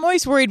 I'm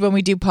always worried when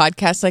we do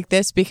podcasts like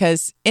this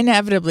because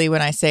inevitably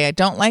when I say I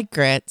don't like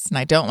grits and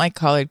I don't like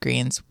collard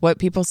greens, what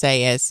people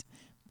say is,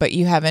 but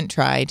you haven't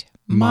tried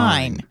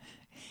mine.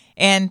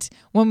 And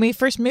when we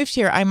first moved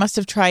here, I must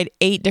have tried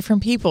 8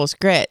 different people's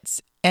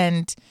grits.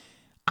 And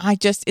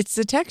it's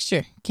the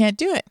texture. Can't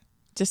do it.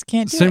 Just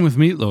can't do it. Same with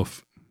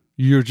meatloaf.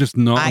 You're just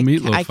not a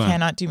meatloaf I fan.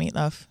 cannot do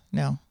meatloaf.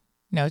 No,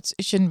 it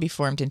shouldn't be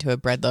formed into a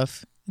bread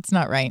loaf. It's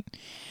not right.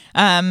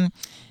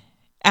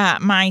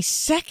 My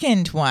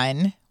second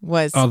one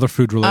was other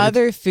food related.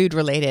 Other food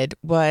related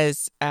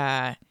was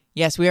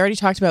yes, we already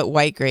talked about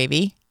white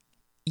gravy.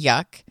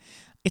 Yuck.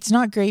 It's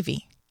not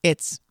gravy.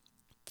 It's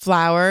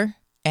flour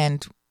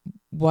and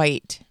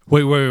white.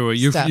 Wait.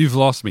 You've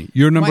lost me.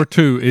 Your number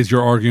 2 is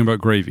you're arguing about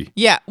gravy.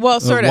 Yeah, well,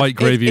 sort of. White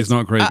gravy is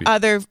not gravy.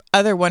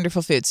 Other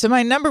wonderful foods. So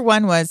my number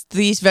 1 was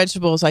these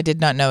vegetables I did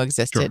not know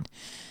existed.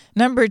 Sure.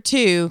 Number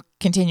 2,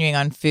 continuing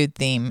on food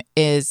theme,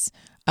 is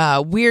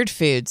weird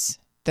foods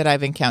that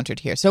I've encountered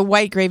here. So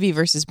white gravy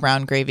versus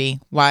brown gravy.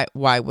 Why?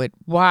 Right.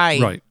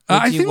 Would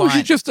I think we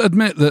should just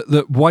admit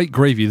that white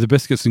gravy, the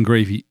biscuits and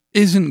gravy,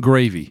 isn't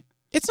gravy.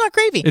 It's not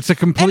gravy. It's a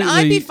completely... And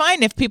I'd be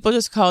fine if people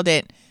just called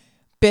it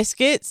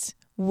biscuits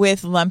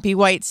with lumpy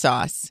white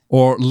sauce.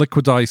 Or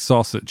liquidized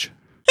sausage.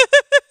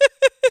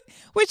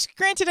 Which,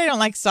 granted, I don't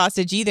like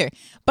sausage either.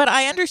 But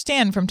I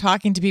understand from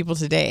talking to people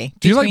today.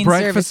 Do you like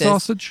breakfast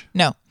sausage?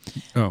 No.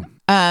 Oh.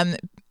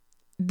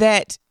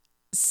 That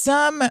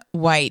some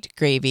white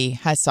gravy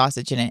has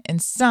sausage in it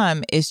and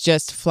some is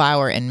just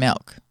flour and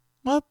milk.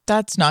 Well,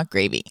 that's not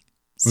gravy.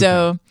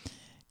 So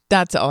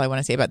that's all I want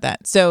to say about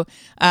that. So,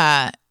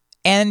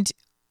 and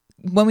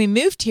when we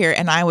moved here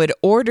and I would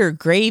order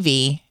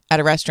gravy at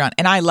a restaurant,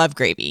 and I love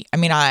gravy. I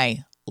mean,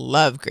 I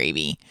love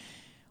gravy.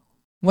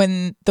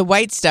 When the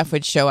white stuff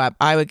would show up,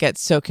 I would get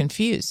so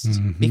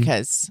confused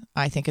because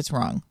I think it's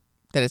wrong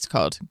that it's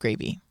called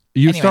gravy.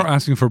 You start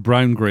asking for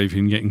brown gravy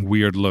and getting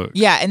weird looks.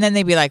 Yeah, and then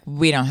they'd be like,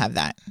 we don't have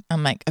that.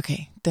 I'm like,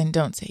 okay, then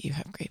don't say you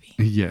have gravy.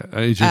 Yeah,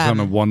 AJ's on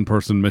a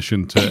one-person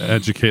mission to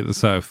educate the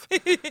South.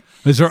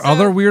 Is there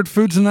other weird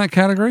foods in that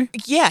category?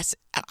 Yes.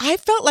 I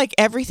felt like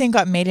everything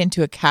got made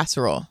into a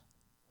casserole.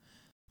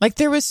 Like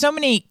there was so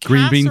many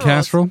green bean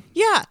casserole?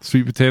 Yeah.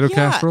 Sweet potato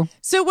casserole?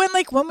 So when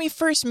we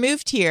first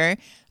moved here,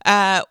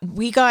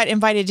 we got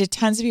invited to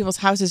tons of people's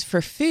houses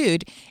for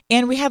food,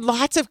 and we had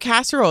lots of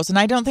casseroles, and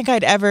I don't think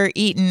I'd ever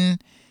eaten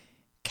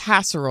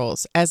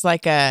casseroles as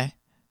like a...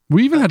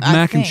 We even had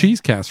mac and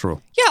cheese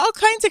casserole. Yeah, all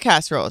kinds of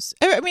casseroles.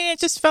 I mean, it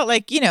just felt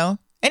like,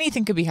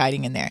 anything could be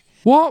hiding in there.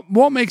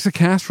 What makes a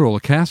casserole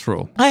a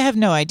casserole? I have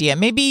no idea.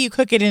 Maybe you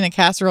cook it in a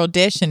casserole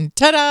dish and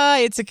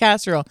ta-da, it's a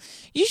casserole.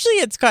 Usually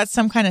it's got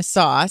some kind of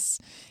sauce,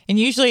 and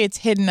usually it's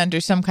hidden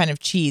under some kind of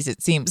cheese,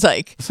 it seems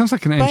like. It sounds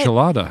like an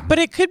enchilada. But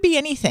it could be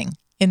anything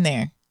in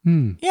there.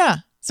 Yeah,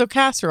 so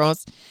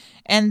casseroles.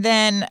 And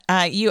then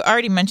you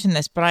already mentioned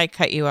this, but I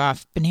cut you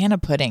off. Banana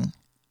pudding.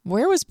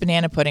 Where was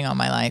banana pudding all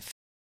my life?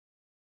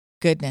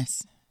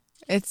 Goodness.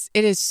 It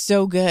is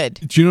so good.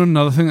 Do you know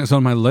another thing that's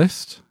on my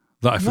list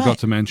that I forgot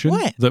to mention?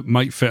 What? That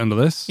might fit under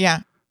this?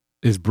 Yeah.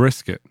 Is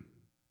brisket.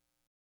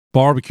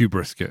 Barbecue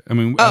brisket. I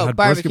mean, I had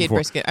barbecue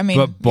brisket. I mean,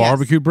 but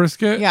barbecue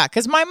brisket? Yeah,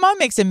 because my mom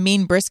makes a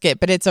mean brisket,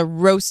 but it's a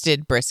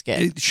roasted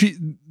brisket.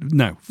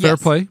 Fair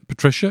play.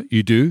 Patricia,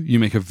 you do. You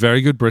make a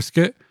very good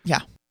brisket. Yeah.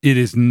 It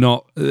is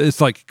not,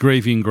 it's like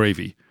gravy and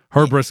gravy.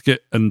 Her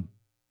brisket and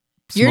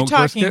You're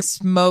talking brisket,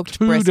 smoked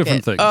two brisket.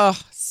 different things. Oh,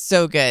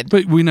 so good.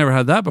 But we never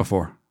had that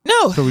before.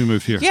 No. So we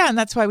moved here. Yeah, and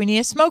that's why we need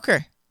a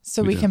smoker.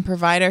 So we can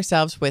provide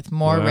ourselves with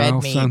more red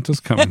meat. Santa's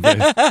coming,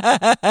 babe.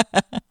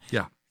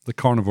 Yeah, the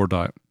carnivore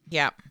diet.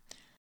 Yeah.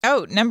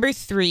 Oh, number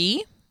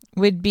 3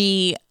 would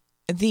be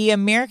the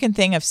American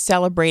thing of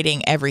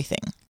celebrating everything.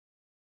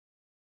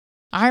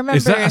 I remember...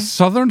 Is that a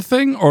Southern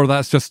thing, or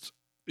that's just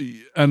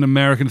an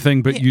American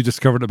thing, but you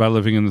discovered it by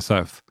living in the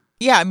South?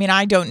 Yeah, I mean,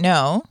 I don't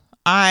know.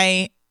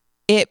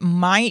 It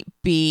might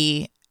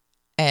be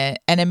an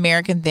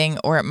American thing,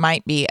 or it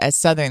might be a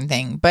Southern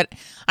thing. But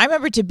I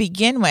remember to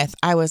begin with,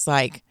 I was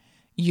like,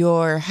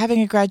 you're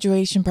having a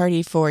graduation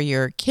party for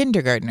your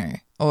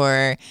kindergartner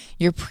or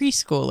your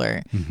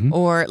preschooler,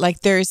 or like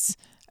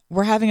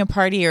we're having a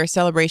party or a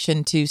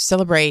celebration to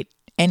celebrate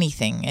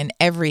anything and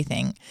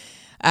everything.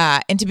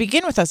 And to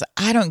begin with,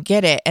 I don't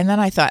get it. And then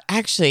I thought,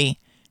 actually,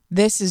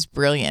 this is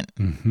brilliant.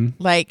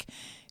 Like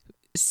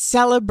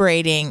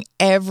celebrating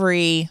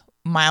every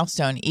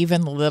milestone,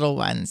 even the little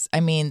ones. I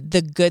mean,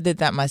 the good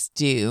that must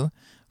do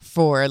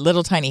for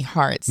little tiny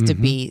hearts to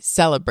be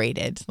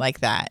celebrated like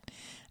that.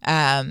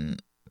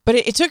 But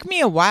it took me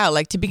a while.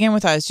 Like to begin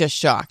with, I was just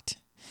shocked.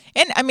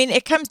 And I mean,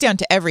 it comes down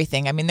to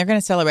everything. I mean, they're going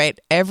to celebrate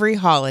every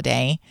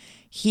holiday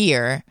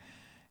here.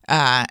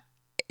 It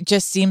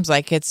just seems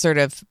like it's sort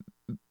of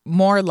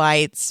more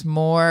lights,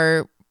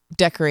 more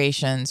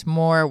decorations,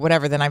 more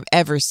whatever than I've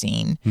ever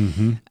seen.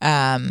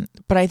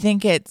 But I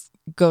think it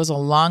goes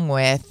along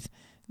with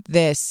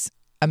this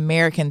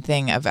American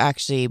thing of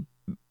actually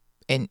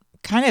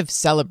kind of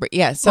celebrating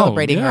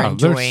or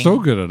enjoying. They're so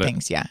good at it.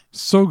 Things, yeah.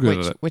 So good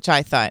at it. Which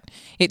I thought,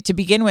 to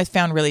begin with,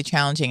 found really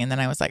challenging. And then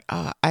I was like,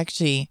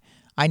 actually,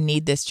 I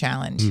need this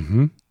challenge,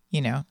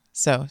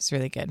 so it's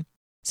really good.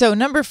 So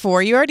number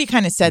 4, you already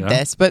kind of said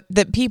this, but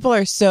that people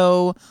are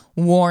so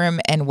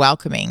warm and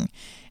welcoming.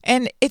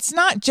 And it's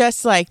not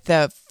just like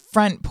the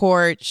front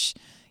porch,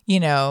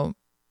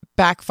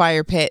 back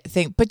fire pit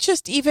thing, but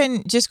just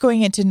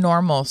going into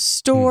normal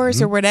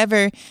stores or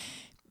whatever.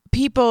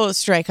 People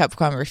strike up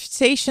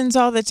conversations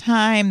all the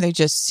time. They're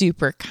just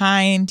super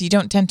kind. You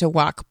don't tend to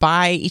walk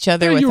by each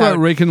other without you were out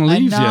raking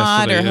leaves a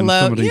nod yesterday or hello.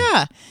 somebody...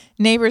 Yeah,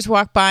 neighbors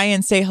walk by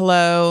and say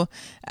hello.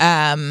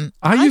 I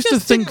used to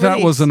think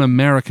that was an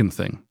American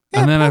thing,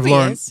 and then I've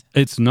learned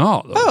it's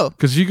not.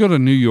 Because you go to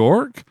New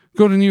York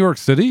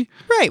City,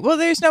 right? Well,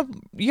 there's no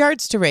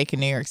yards to rake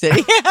in New York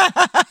City,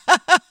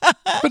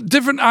 but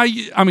different.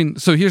 I mean,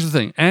 so here's the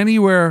thing: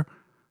 anywhere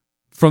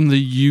from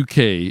the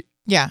UK,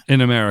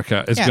 in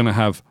America is going to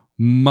have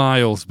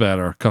miles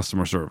better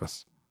customer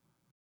service.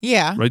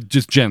 Yeah. Right?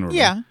 Just generally.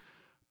 Yeah.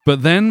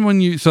 But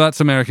then so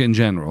that's America in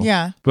general.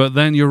 Yeah. But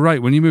then you're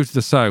right. When you move to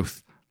the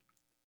South,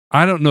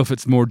 I don't know if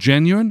it's more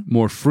genuine,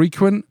 more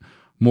frequent,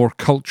 more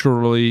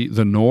culturally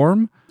the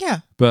norm.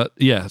 Yeah. But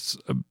yes,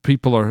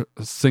 people are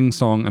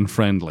sing-song and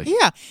friendly.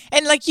 Yeah.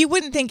 And like you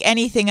wouldn't think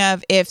anything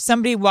of if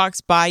somebody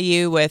walks by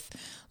you with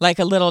like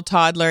a little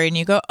toddler and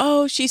you go,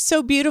 oh, she's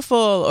so beautiful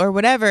or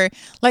whatever.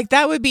 Like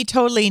that would be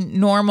totally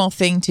normal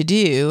thing to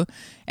do.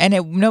 And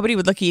nobody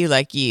would look at you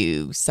like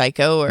you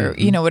psycho or,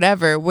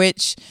 whatever,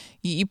 which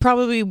you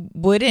probably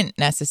wouldn't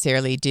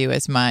necessarily do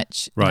as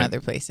much in other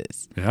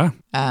places. Yeah.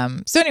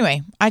 So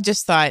anyway, I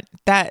just thought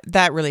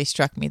that really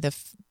struck me, the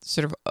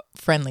sort of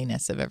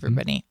friendliness of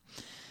everybody.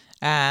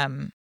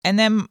 And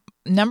then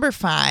number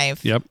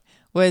 5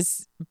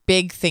 was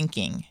big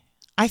thinking.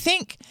 I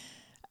think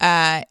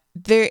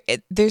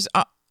there's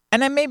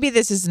and maybe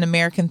this is an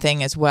American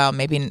thing as well,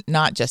 maybe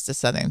not just a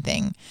Southern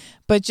thing,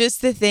 but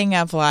just the thing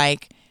of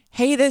like,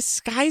 hey, the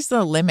sky's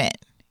the limit.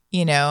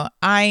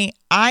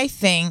 I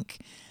think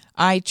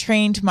I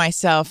trained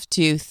myself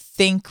to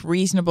think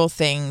reasonable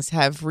things,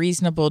 have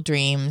reasonable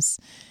dreams,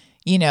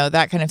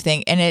 that kind of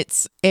thing. And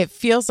it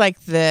feels like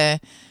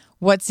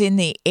what's in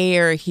the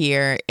air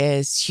here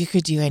is you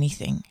could do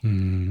anything.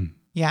 Mm.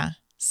 Yeah.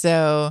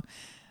 So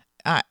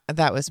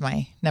that was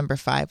my number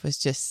 5, was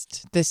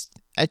just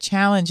a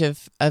challenge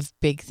of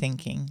big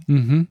thinking.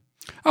 Mm-hmm.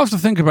 I also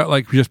think about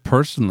like just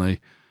personally,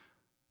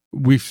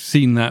 we've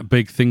seen that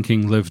big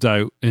thinking lived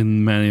out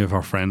in many of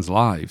our friends'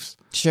 lives.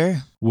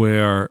 Sure.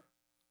 Where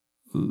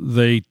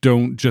they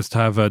don't just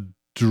have a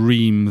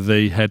dream,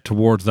 they head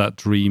towards that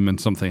dream and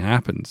something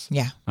happens.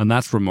 Yeah. And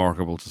that's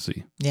remarkable to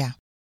see. Yeah.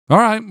 All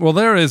right. Well,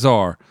 there is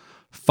our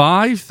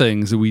 5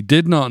 things that we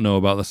did not know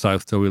about the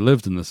South till we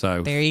lived in the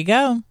South. There you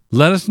go.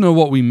 Let us know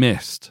what we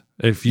missed.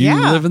 If you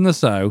live in the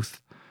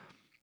South,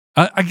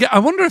 I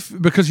wonder if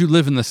because you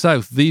live in the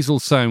South, these will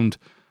sound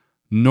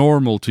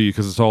normal to you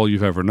because it's all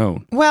you've ever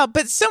known. Well,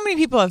 but so many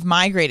people have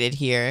migrated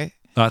here.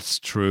 That's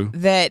true.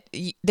 That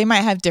they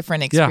might have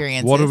different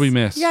experiences. Yeah. What did we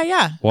miss?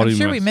 Yeah. I'm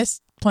sure we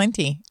missed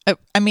plenty.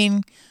 I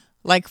mean,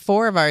 like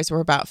 4 of ours were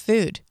about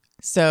food.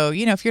 So,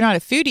 if you're not a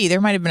foodie,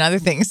 there might have been other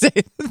things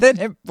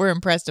that were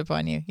impressed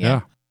upon you.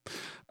 Yeah.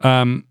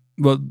 Well,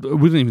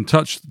 we didn't even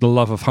touch the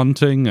love of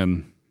hunting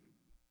and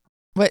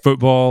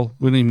football.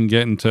 We didn't even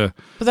get into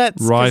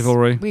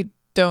rivalry. We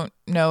don't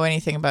know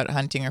anything about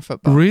hunting or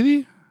football.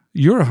 Really?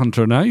 You're a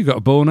hunter now. You got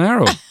a bow and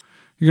arrow.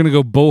 You're going to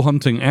go bow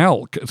hunting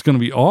elk. It's going to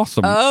be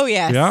awesome. Oh,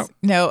 yes. Yeah.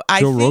 No,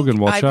 Joe Rogan,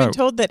 watch I've been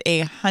told that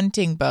a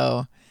hunting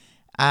bow,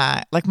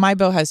 like my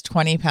bow has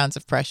 20 pounds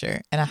of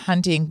pressure, and a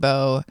hunting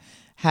bow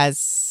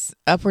has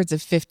upwards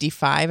of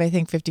 55. I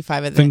think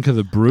 55 of them. Think of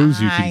the bruise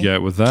you could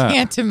get with that. I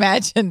can't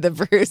imagine the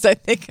bruise. I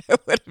think I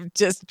would have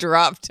just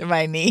dropped to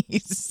my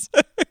knees.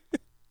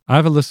 I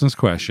have a listener's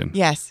question.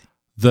 Yes.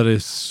 That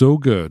is so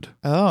good.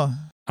 Oh.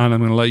 And I'm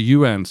going to let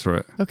you answer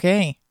it.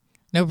 Okay.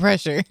 No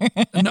pressure.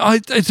 No,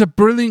 it's a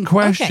brilliant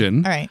question.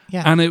 Okay. All right.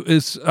 Yeah. And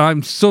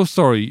I'm so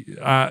sorry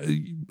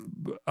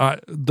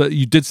that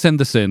you did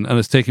send this in, and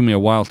it's taken me a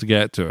while to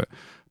get to it.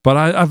 But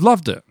I've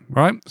loved it,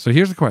 right? So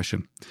here's the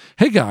question.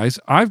 Hey, guys,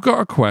 I've got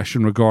a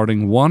question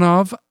regarding one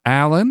of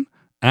Alan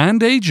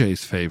and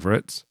AJ's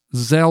favorites,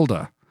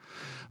 Zelda.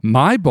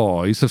 My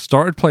boys have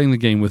started playing the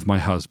game with my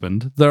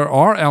husband. There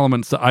are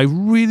elements that I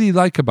really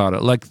like about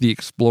it, like the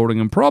exploring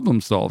and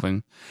problem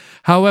solving.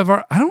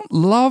 However, I don't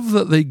love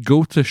that they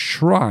go to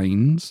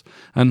shrines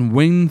and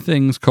win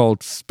things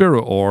called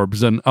spirit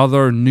orbs and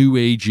other new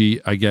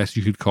agey, I guess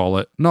you could call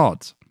it,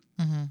 nods.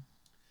 Mm-hmm.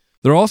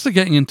 They're also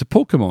getting into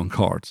Pokemon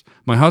cards.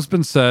 My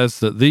husband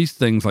says that these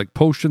things like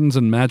potions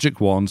and magic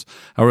wands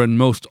are in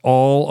most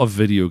all of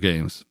video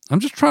games. I'm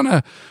just trying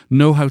to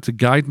know how to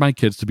guide my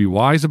kids to be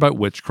wise about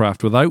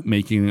witchcraft without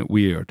making it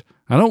weird.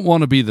 I don't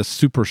want to be the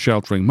super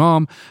sheltering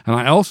mom, and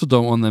I also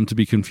don't want them to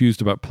be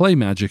confused about play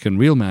magic and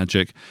real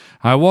magic.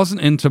 I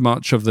wasn't into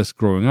much of this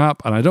growing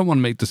up, and I don't want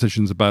to make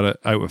decisions about it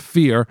out of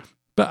fear,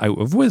 but out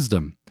of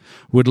wisdom.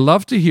 Would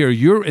love to hear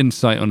your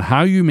insight on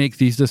how you make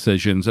these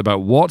decisions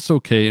about what's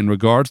okay in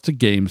regards to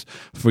games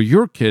for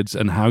your kids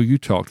and how you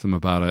talk to them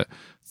about it.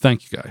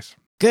 Thank you, guys.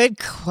 Good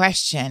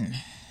question.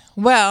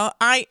 Well,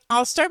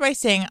 I'll start by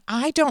saying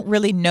I don't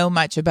really know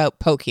much about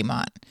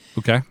Pokemon.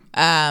 Okay.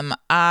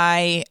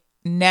 I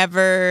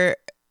never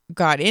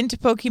got into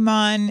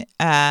Pokemon.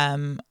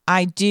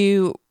 I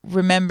do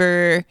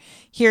remember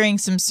hearing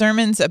some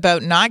sermons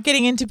about not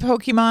getting into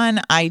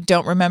Pokemon. I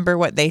don't remember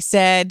what they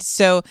said,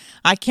 so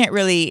I can't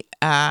really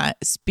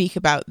speak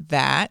about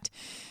that.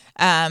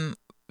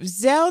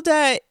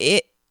 Zelda,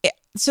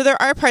 so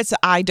there are parts that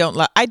I don't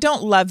love. I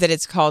don't love that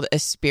it's called a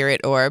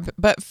spirit orb,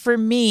 but for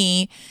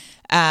me,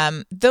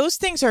 those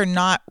things are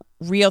not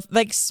real,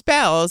 like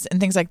spells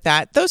and things like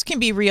that. Those can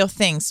be real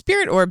things.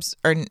 Spirit orbs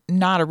are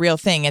not a real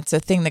thing. It's a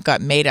thing that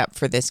got made up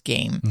for this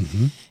game.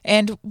 Mm-hmm.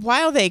 And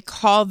while they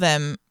call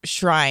them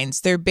shrines,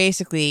 they're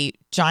basically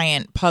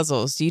giant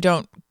puzzles. You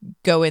don't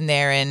go in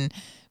there and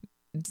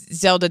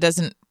Zelda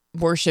doesn't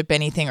worship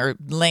anything, or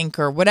Link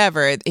or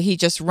whatever. He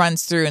just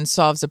runs through and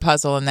solves a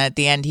puzzle, and then at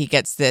the end he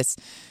gets this,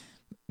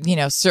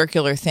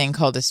 circular thing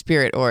called a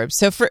spirit orb.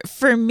 So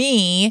for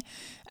me,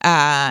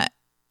 that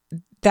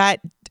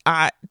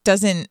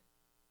doesn't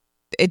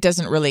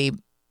really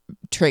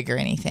trigger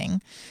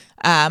anything.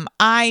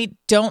 I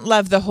don't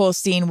love the whole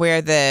scene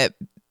where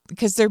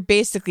because they're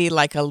basically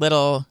like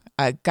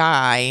a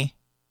guy.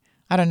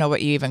 I don't know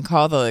what you even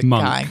call the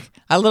monk. Guy.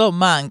 A little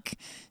monk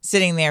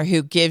sitting there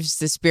who gives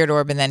the spirit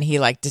orb and then he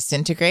like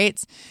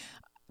disintegrates.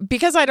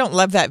 Because I don't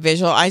love that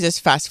visual, I just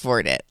fast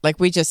forward it. Like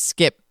we just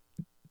skip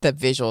the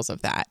visuals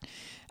of that.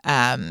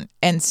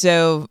 And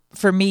so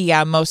for me,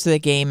 most of the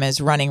game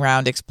is running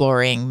around,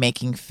 exploring,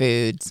 making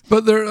foods.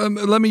 But there,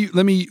 let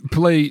me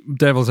play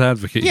devil's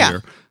advocate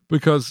here,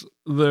 because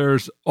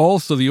there's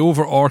also the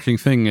overarching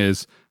thing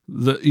is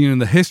that in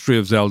the history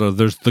of Zelda,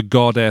 there's the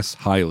goddess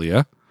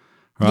Hylia,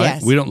 right?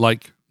 Yes. We don't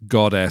like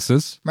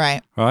goddesses,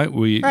 right?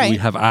 We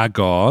have a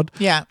god.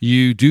 Yeah.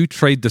 You do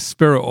trade the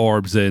spirit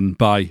orbs in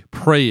by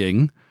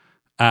praying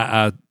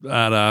at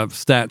a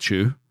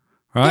statue,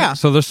 right? Yeah.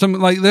 So there's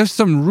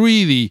some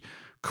really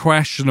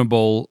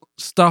questionable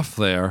stuff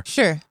there.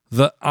 Sure.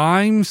 That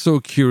I'm so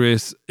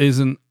curious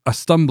isn't a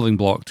stumbling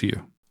block to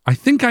you. I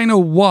think I know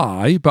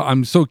why, but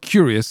I'm so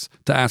curious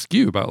to ask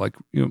you about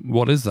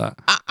what is that?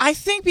 I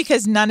think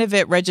because none of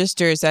it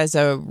registers as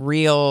a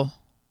real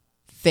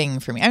thing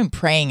for me. I mean,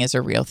 praying is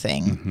a real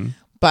thing,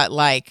 but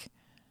like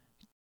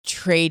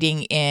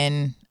trading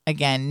in,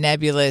 again,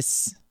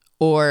 nebulous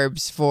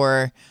orbs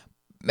for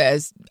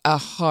as a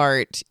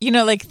heart,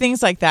 like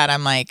things like that.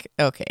 I'm like,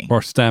 okay.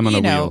 Or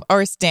stamina wheel.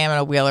 Or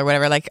stamina wheel or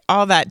whatever. Like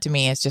all that to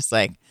me is just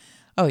like,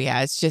 oh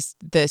yeah, it's just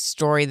the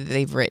story that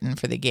they've written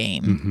for the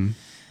game.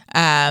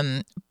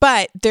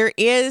 But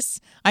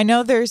I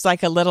know there's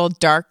like a little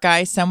dark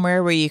guy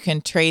somewhere where you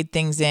can trade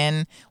things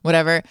in,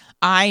 whatever.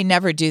 I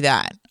never do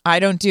that. I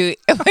don't do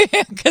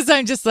because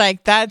I'm just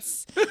like,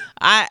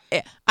 I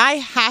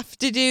have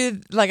to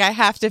do, like, I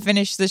have to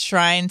finish the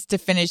shrines to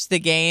finish the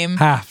game.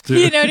 Have to.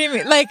 You know what I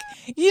mean? Like,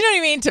 you know what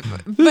I mean?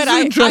 But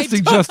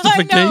interesting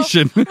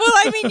justification. Well,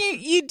 I mean,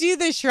 you do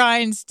the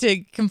shrines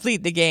to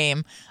complete the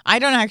game. I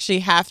don't actually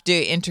have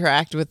to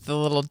interact with the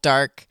little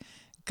dark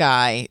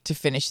guy to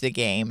finish the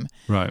game.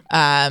 Right.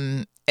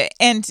 And,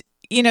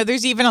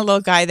 there's even a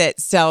little guy that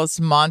sells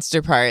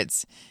monster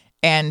parts,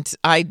 and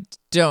I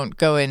don't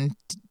go and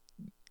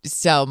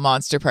sell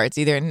monster parts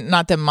either.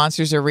 Not that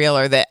monsters are real,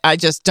 or that I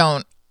just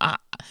don't.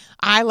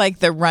 I like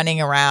the running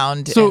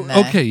around. So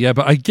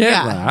but I get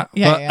that.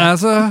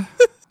 As a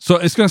so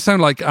it's going to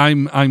sound like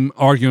I'm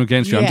arguing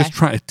against you. I'm just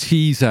trying to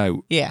tease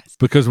out. Yes.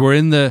 Because we're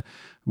in the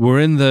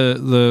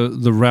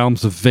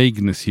realms of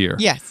vagueness here.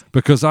 Yes.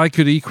 Because I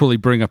could equally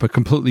bring up a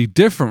completely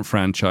different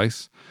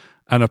franchise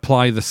and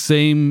apply the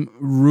same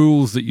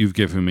rules that you've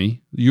given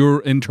me,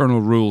 your internal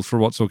rules for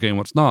what's okay and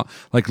what's not,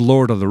 like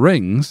Lord of the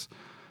Rings.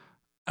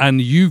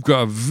 And you've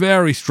got a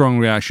very strong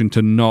reaction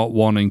to not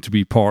wanting to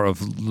be part of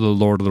the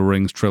Lord of the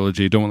Rings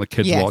trilogy. You don't want the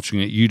kids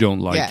watching it. You don't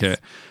like it.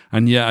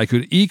 And I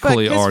could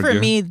equally argue. For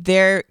me,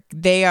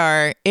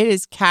 it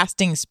is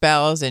casting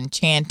spells and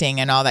chanting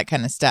and all that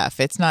kind of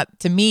stuff. It's not,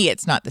 to me,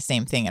 it's not the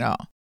same thing at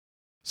all.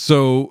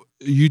 So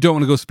you don't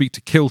want to go speak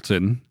to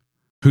Kilton,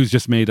 who's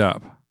just made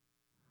up,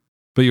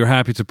 but you're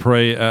happy to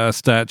pray at a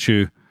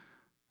statue.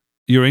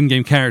 Your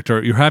in-game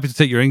character, you're happy to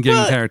take your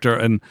in-game character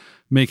and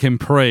make him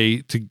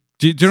pray to.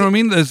 Do you know what I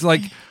mean? There's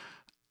like,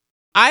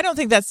 I don't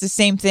think that's the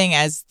same thing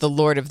as the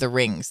Lord of the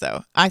Rings,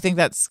 though. I think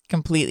that's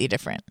completely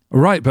different.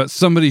 Right, but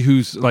somebody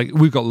who's like,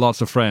 we've got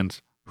lots of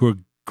friends who are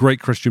great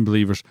Christian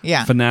believers,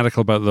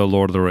 fanatical about the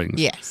Lord of the Rings.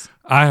 Yes.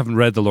 I haven't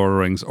read the Lord of the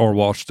Rings or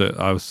watched it.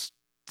 I was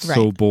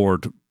so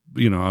bored.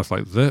 I was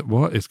like,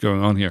 what is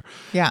going on here?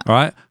 Yeah. All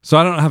right. So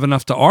I don't have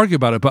enough to argue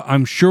about it, but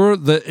I'm sure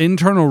the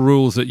internal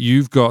rules that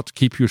you've got to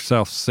keep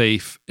yourself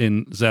safe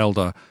in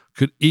Zelda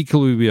could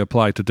equally be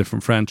applied to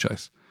different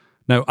franchise.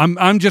 Now, I'm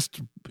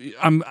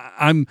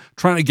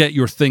trying to get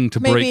your thing to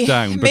break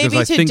down because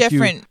I think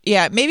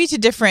maybe to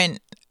different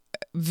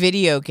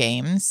video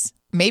games.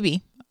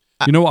 Maybe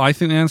You know what I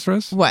think the answer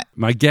is? What?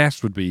 My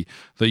guess would be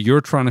that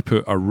you're trying to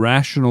put a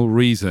rational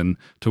reason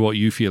to what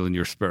you feel in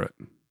your spirit.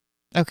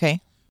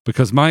 Okay.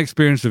 Because my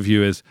experience of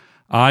you is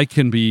I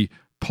can be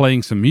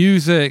playing some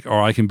music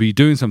or I can be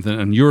doing something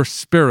and your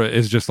spirit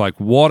is just like,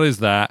 what is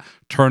that?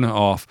 Turn it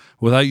off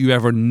without you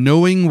ever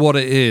knowing what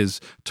it is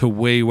to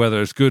weigh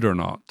whether it's good or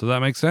not. Does that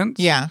make sense?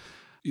 Yeah.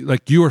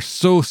 Like you are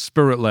so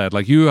spirit-led.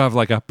 Like you have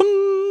like a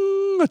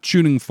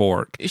tuning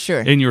fork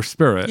Sure. in your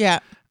spirit. Yeah.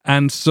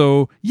 And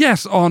so,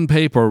 yes, on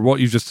paper, what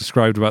you just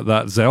described about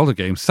that Zelda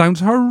game sounds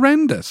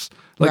horrendous.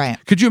 Like,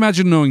 Right. Could you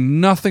imagine knowing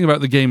nothing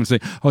about the game and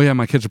saying, oh yeah,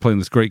 my kids are playing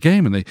this great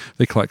game and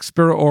they collect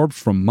spirit orbs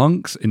from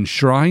monks in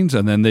shrines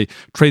and then they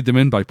trade them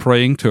in by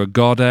praying to a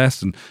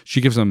goddess and she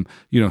gives them,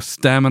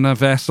 stamina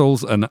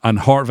vessels and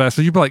heart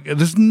vessels. You'd be like,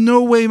 there's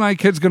no way my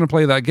kid's going to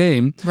play that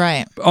game.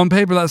 Right. On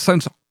paper, that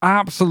sounds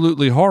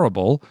absolutely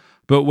horrible.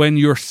 But when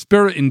your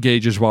spirit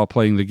engages while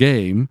playing the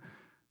game,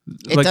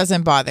 It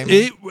doesn't bother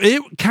me.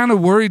 it kind of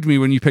worried me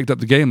when you picked up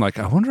the game. Like,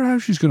 I wonder how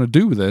she's going to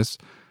do with this.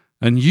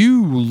 And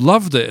you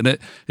loved it, and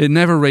it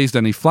never raised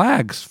any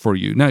flags for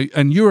you. Now,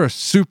 and you're a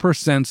super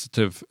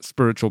sensitive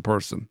spiritual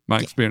person. My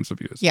experience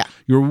of you is,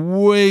 you're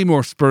way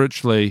more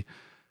spiritually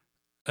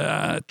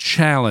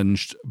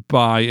challenged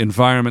by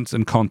environments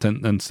and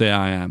content than say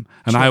I am.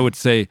 And I would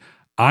say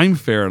I'm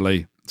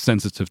fairly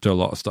sensitive to a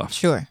lot of stuff.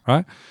 Sure.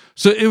 Right?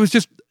 So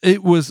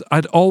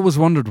I'd always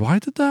wondered, why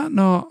did that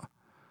not?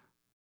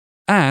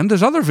 And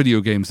there's other video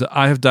games that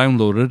I have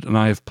downloaded and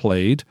I have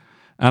played,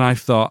 and I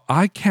thought,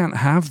 I can't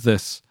have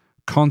this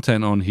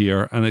content on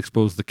here and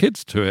expose the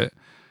kids to it.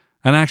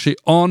 And actually,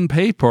 on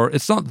paper,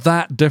 it's not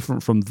that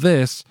different from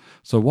this.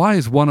 So why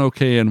is one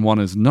okay and one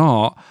is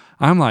not?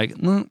 I'm like,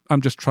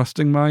 I'm just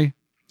trusting my...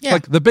 Yeah.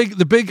 Like the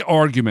big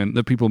argument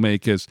that people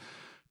make is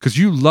because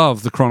you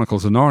love the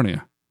Chronicles of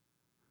Narnia.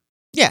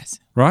 Yes.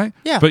 Right?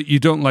 Yeah. But you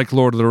don't like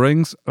Lord of the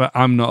Rings.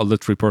 I'm not a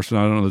literary person.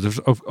 I don't know. There's,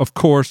 of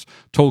course,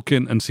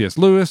 Tolkien and C.S.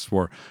 Lewis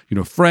were,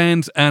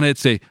 friends, and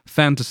it's a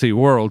fantasy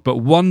world, but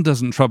one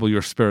doesn't trouble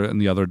your spirit and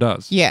the other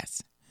does.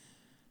 Yes.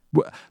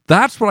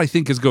 That's what I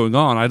think is going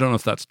on. I don't know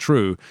if that's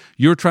true.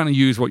 You're trying to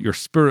use what your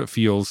spirit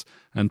feels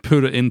and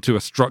put it into a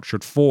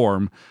structured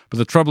form, but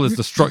the trouble is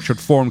the structured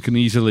form can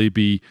easily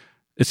be...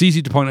 It's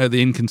easy to point out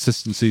the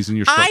inconsistencies in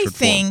your structured form. I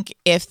think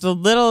if the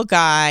little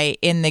guy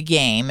in the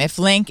game, if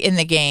Link in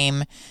the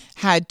game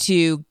had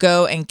to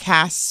go and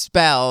cast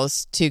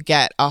spells to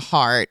get a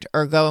heart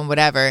or go and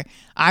whatever,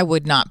 I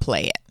would not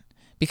play it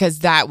because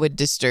that would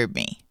disturb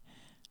me.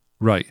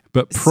 Right.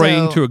 But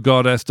praying to a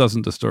goddess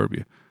doesn't disturb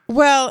you.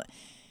 Well,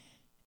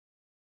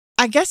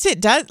 I guess it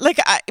does.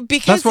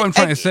 Because that's what I'm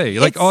trying to say.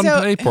 Like on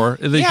paper,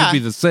 they should be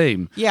the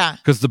same. Yeah.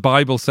 Because the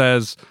Bible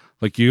says,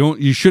 like,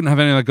 you shouldn't have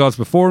any other gods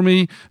before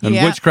me, and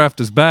witchcraft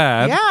is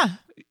bad. Yeah.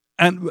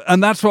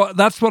 And that's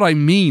what I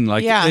mean.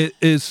 Like,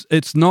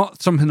 it's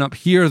not something up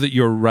here that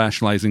you're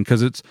rationalizing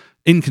because it's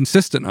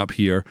inconsistent up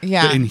here.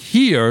 Yeah. But in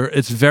here,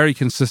 it's very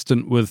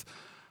consistent with,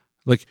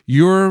 like,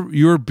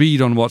 your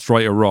bead on what's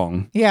right or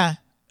wrong. Yeah.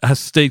 Has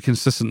stayed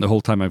consistent the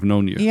whole time I've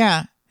known you.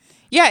 Yeah.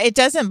 Yeah, it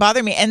doesn't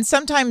bother me. And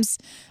sometimes,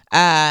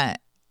 I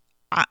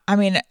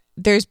mean,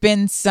 there's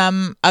been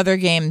some other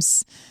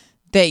games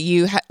that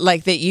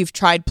that you've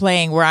tried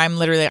playing where I'm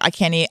literally I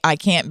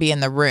can't be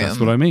in the room. That's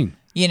what I mean.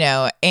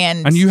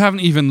 And you haven't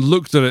even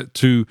looked at it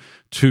to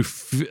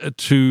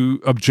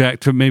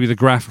object to maybe the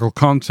graphical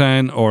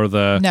content or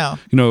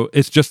the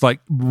it's just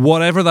like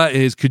whatever that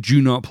is. Could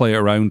you not play it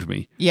around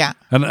me? Yeah.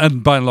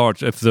 And by and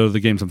large, if they're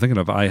the games I'm thinking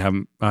of, I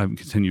haven't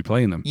continued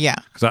playing them. Yeah.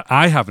 Because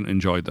I haven't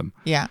enjoyed them.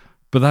 Yeah.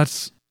 But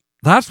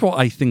that's what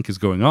I think is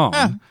going on.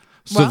 Oh.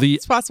 So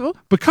it's possible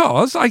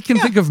because I can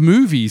think of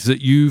movies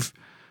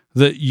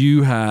that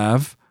you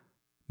have,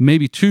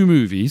 maybe two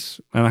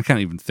movies, and I can't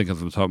even think of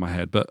them off the top of my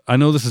head, but I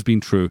know this has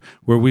been true,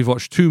 where we've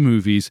watched two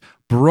movies,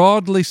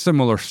 broadly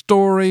similar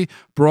story,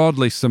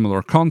 broadly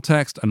similar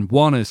context, and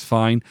one is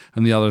fine,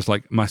 and the other's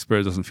like, my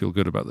spirit doesn't feel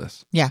good about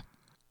this. Yeah.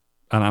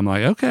 And I'm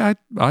like, okay,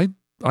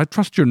 I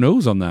trust your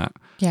nose on that.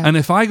 Yeah. And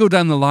if I go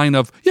down the line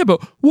of,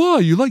 but why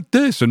you like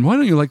this and why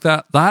don't you like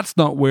that? That's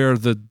not where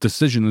the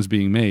decision is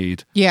being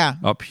made. Yeah.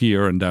 Up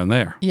here and down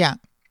there. Yeah.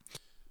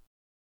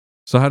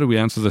 So how do we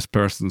answer this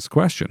person's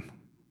question?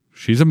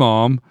 She's a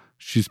mom.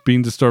 She's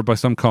been disturbed by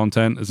some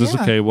content. Is this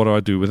okay? What do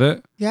I do with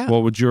it? Yeah.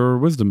 What would your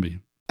wisdom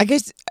be? I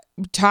guess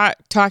talk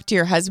to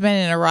your husband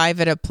and arrive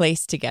at a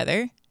place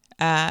together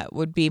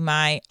would be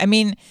my... I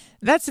mean,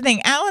 that's the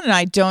thing. Alan and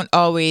I don't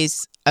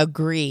always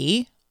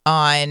agree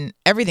on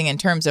everything in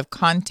terms of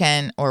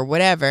content or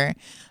whatever,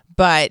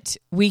 but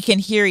we can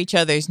hear each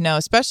other's no,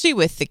 especially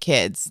with the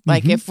kids.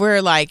 Like if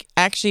we're like,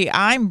 actually,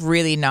 I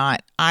really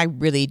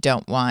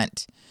don't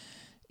want,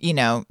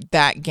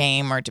 that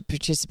game or to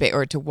participate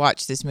or to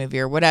watch this movie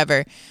or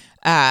whatever.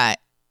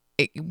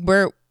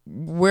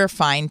 We're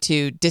fine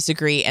to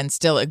disagree and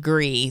still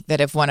agree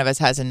that if one of us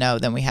has a no,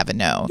 then we have a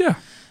no.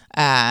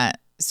 Yeah.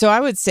 So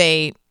I would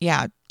say,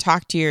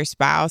 talk to your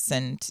spouse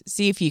and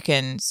see if you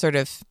can sort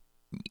of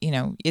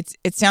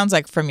it sounds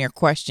like from your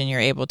question, you're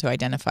able to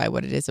identify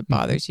what it is that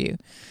bothers you.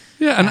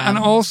 Yeah, and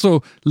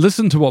also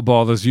listen to what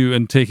bothers you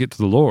and take it to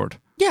the Lord.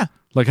 Yeah.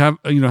 Like have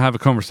a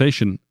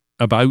conversation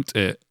about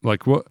it.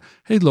 Like, what?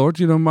 Hey, Lord,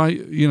 is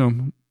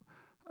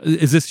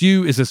this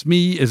you? Is this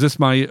me? Is this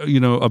my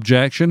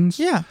objections?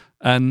 Yeah.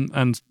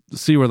 And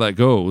see where that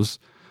goes.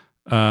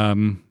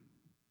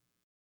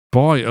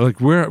 Boy, like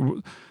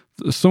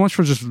so much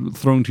for just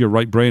throwing to your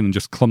right brain and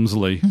just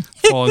clumsily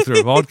falling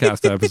through a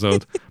podcast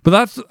episode. But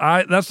that's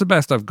the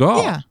best I've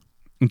got. Yeah.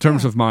 In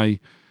terms of my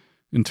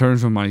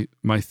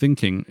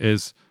thinking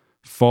is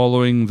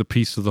following the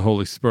peace of the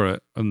Holy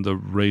Spirit and the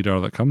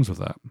radar that comes with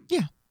that.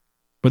 Yeah.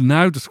 But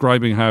now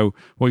describing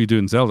what you do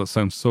in Zelda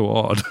sounds so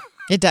odd.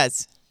 It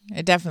does.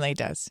 It definitely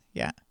does.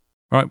 Yeah.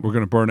 All right, we're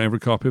going to burn every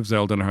copy of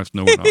Zelda in our house.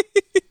 No, we're not.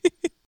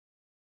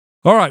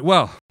 All right,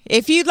 well.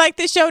 If you'd like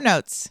the show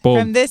notes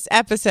from this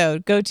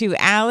episode, go to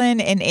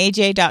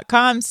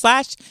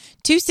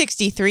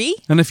alanandaj.com/263.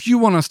 And if you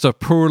want us to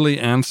poorly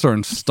answer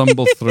and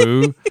stumble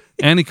through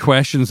any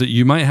questions that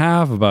you might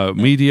have about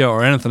media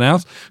or anything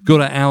else, go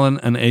to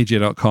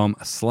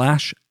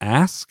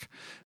alanandaj.com/ask.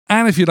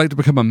 And if you'd like to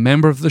become a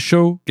member of the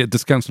show, get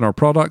discounts on our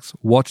products,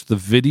 watch the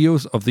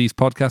videos of these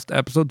podcast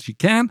episodes, you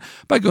can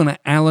by going to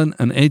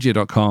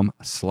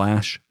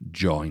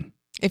alanandaj.com/join.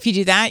 If you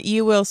do that,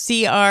 you will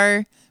see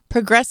our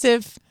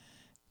progressive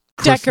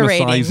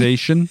decorating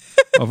Christmasization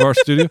of our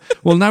studio.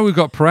 Well, now we've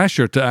got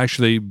pressure to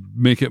actually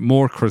make it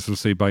more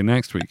Christmassy by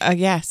next week.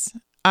 Yes.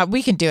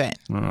 We can do it.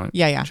 All right.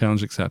 Yeah.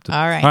 Challenge accepted.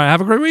 All right. All right.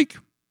 Have a great week.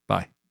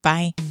 Bye.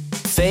 Bye.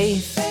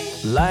 Faith,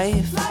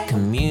 life,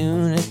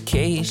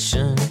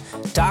 communication,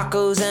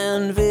 tacos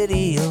and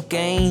video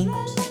games,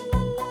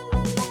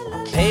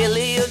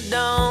 paleo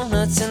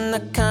donuts and the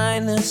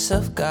kindness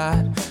of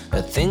God,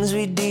 the things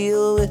we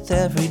deal with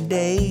every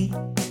day.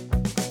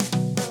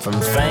 From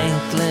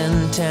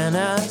Franklin,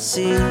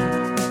 Tennessee,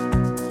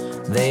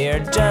 they are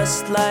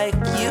just like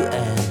you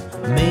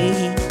and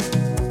me.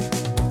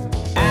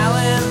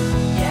 Alan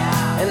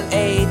and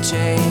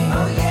AJ,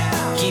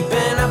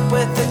 keeping up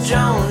with the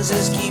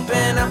Joneses,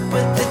 keeping up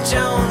with the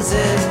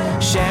Joneses,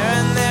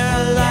 sharing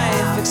their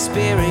life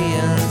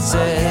experiences.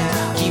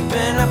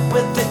 Keeping up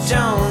with the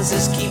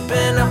Joneses,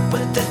 keeping up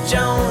with the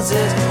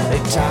Joneses. They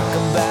talk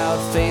about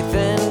faith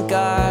in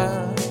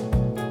God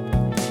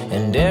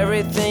and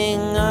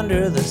everything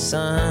under the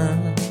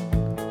sun.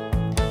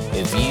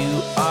 If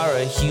you are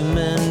a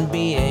human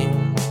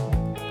being,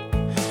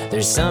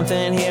 there's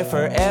something here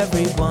for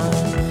everyone.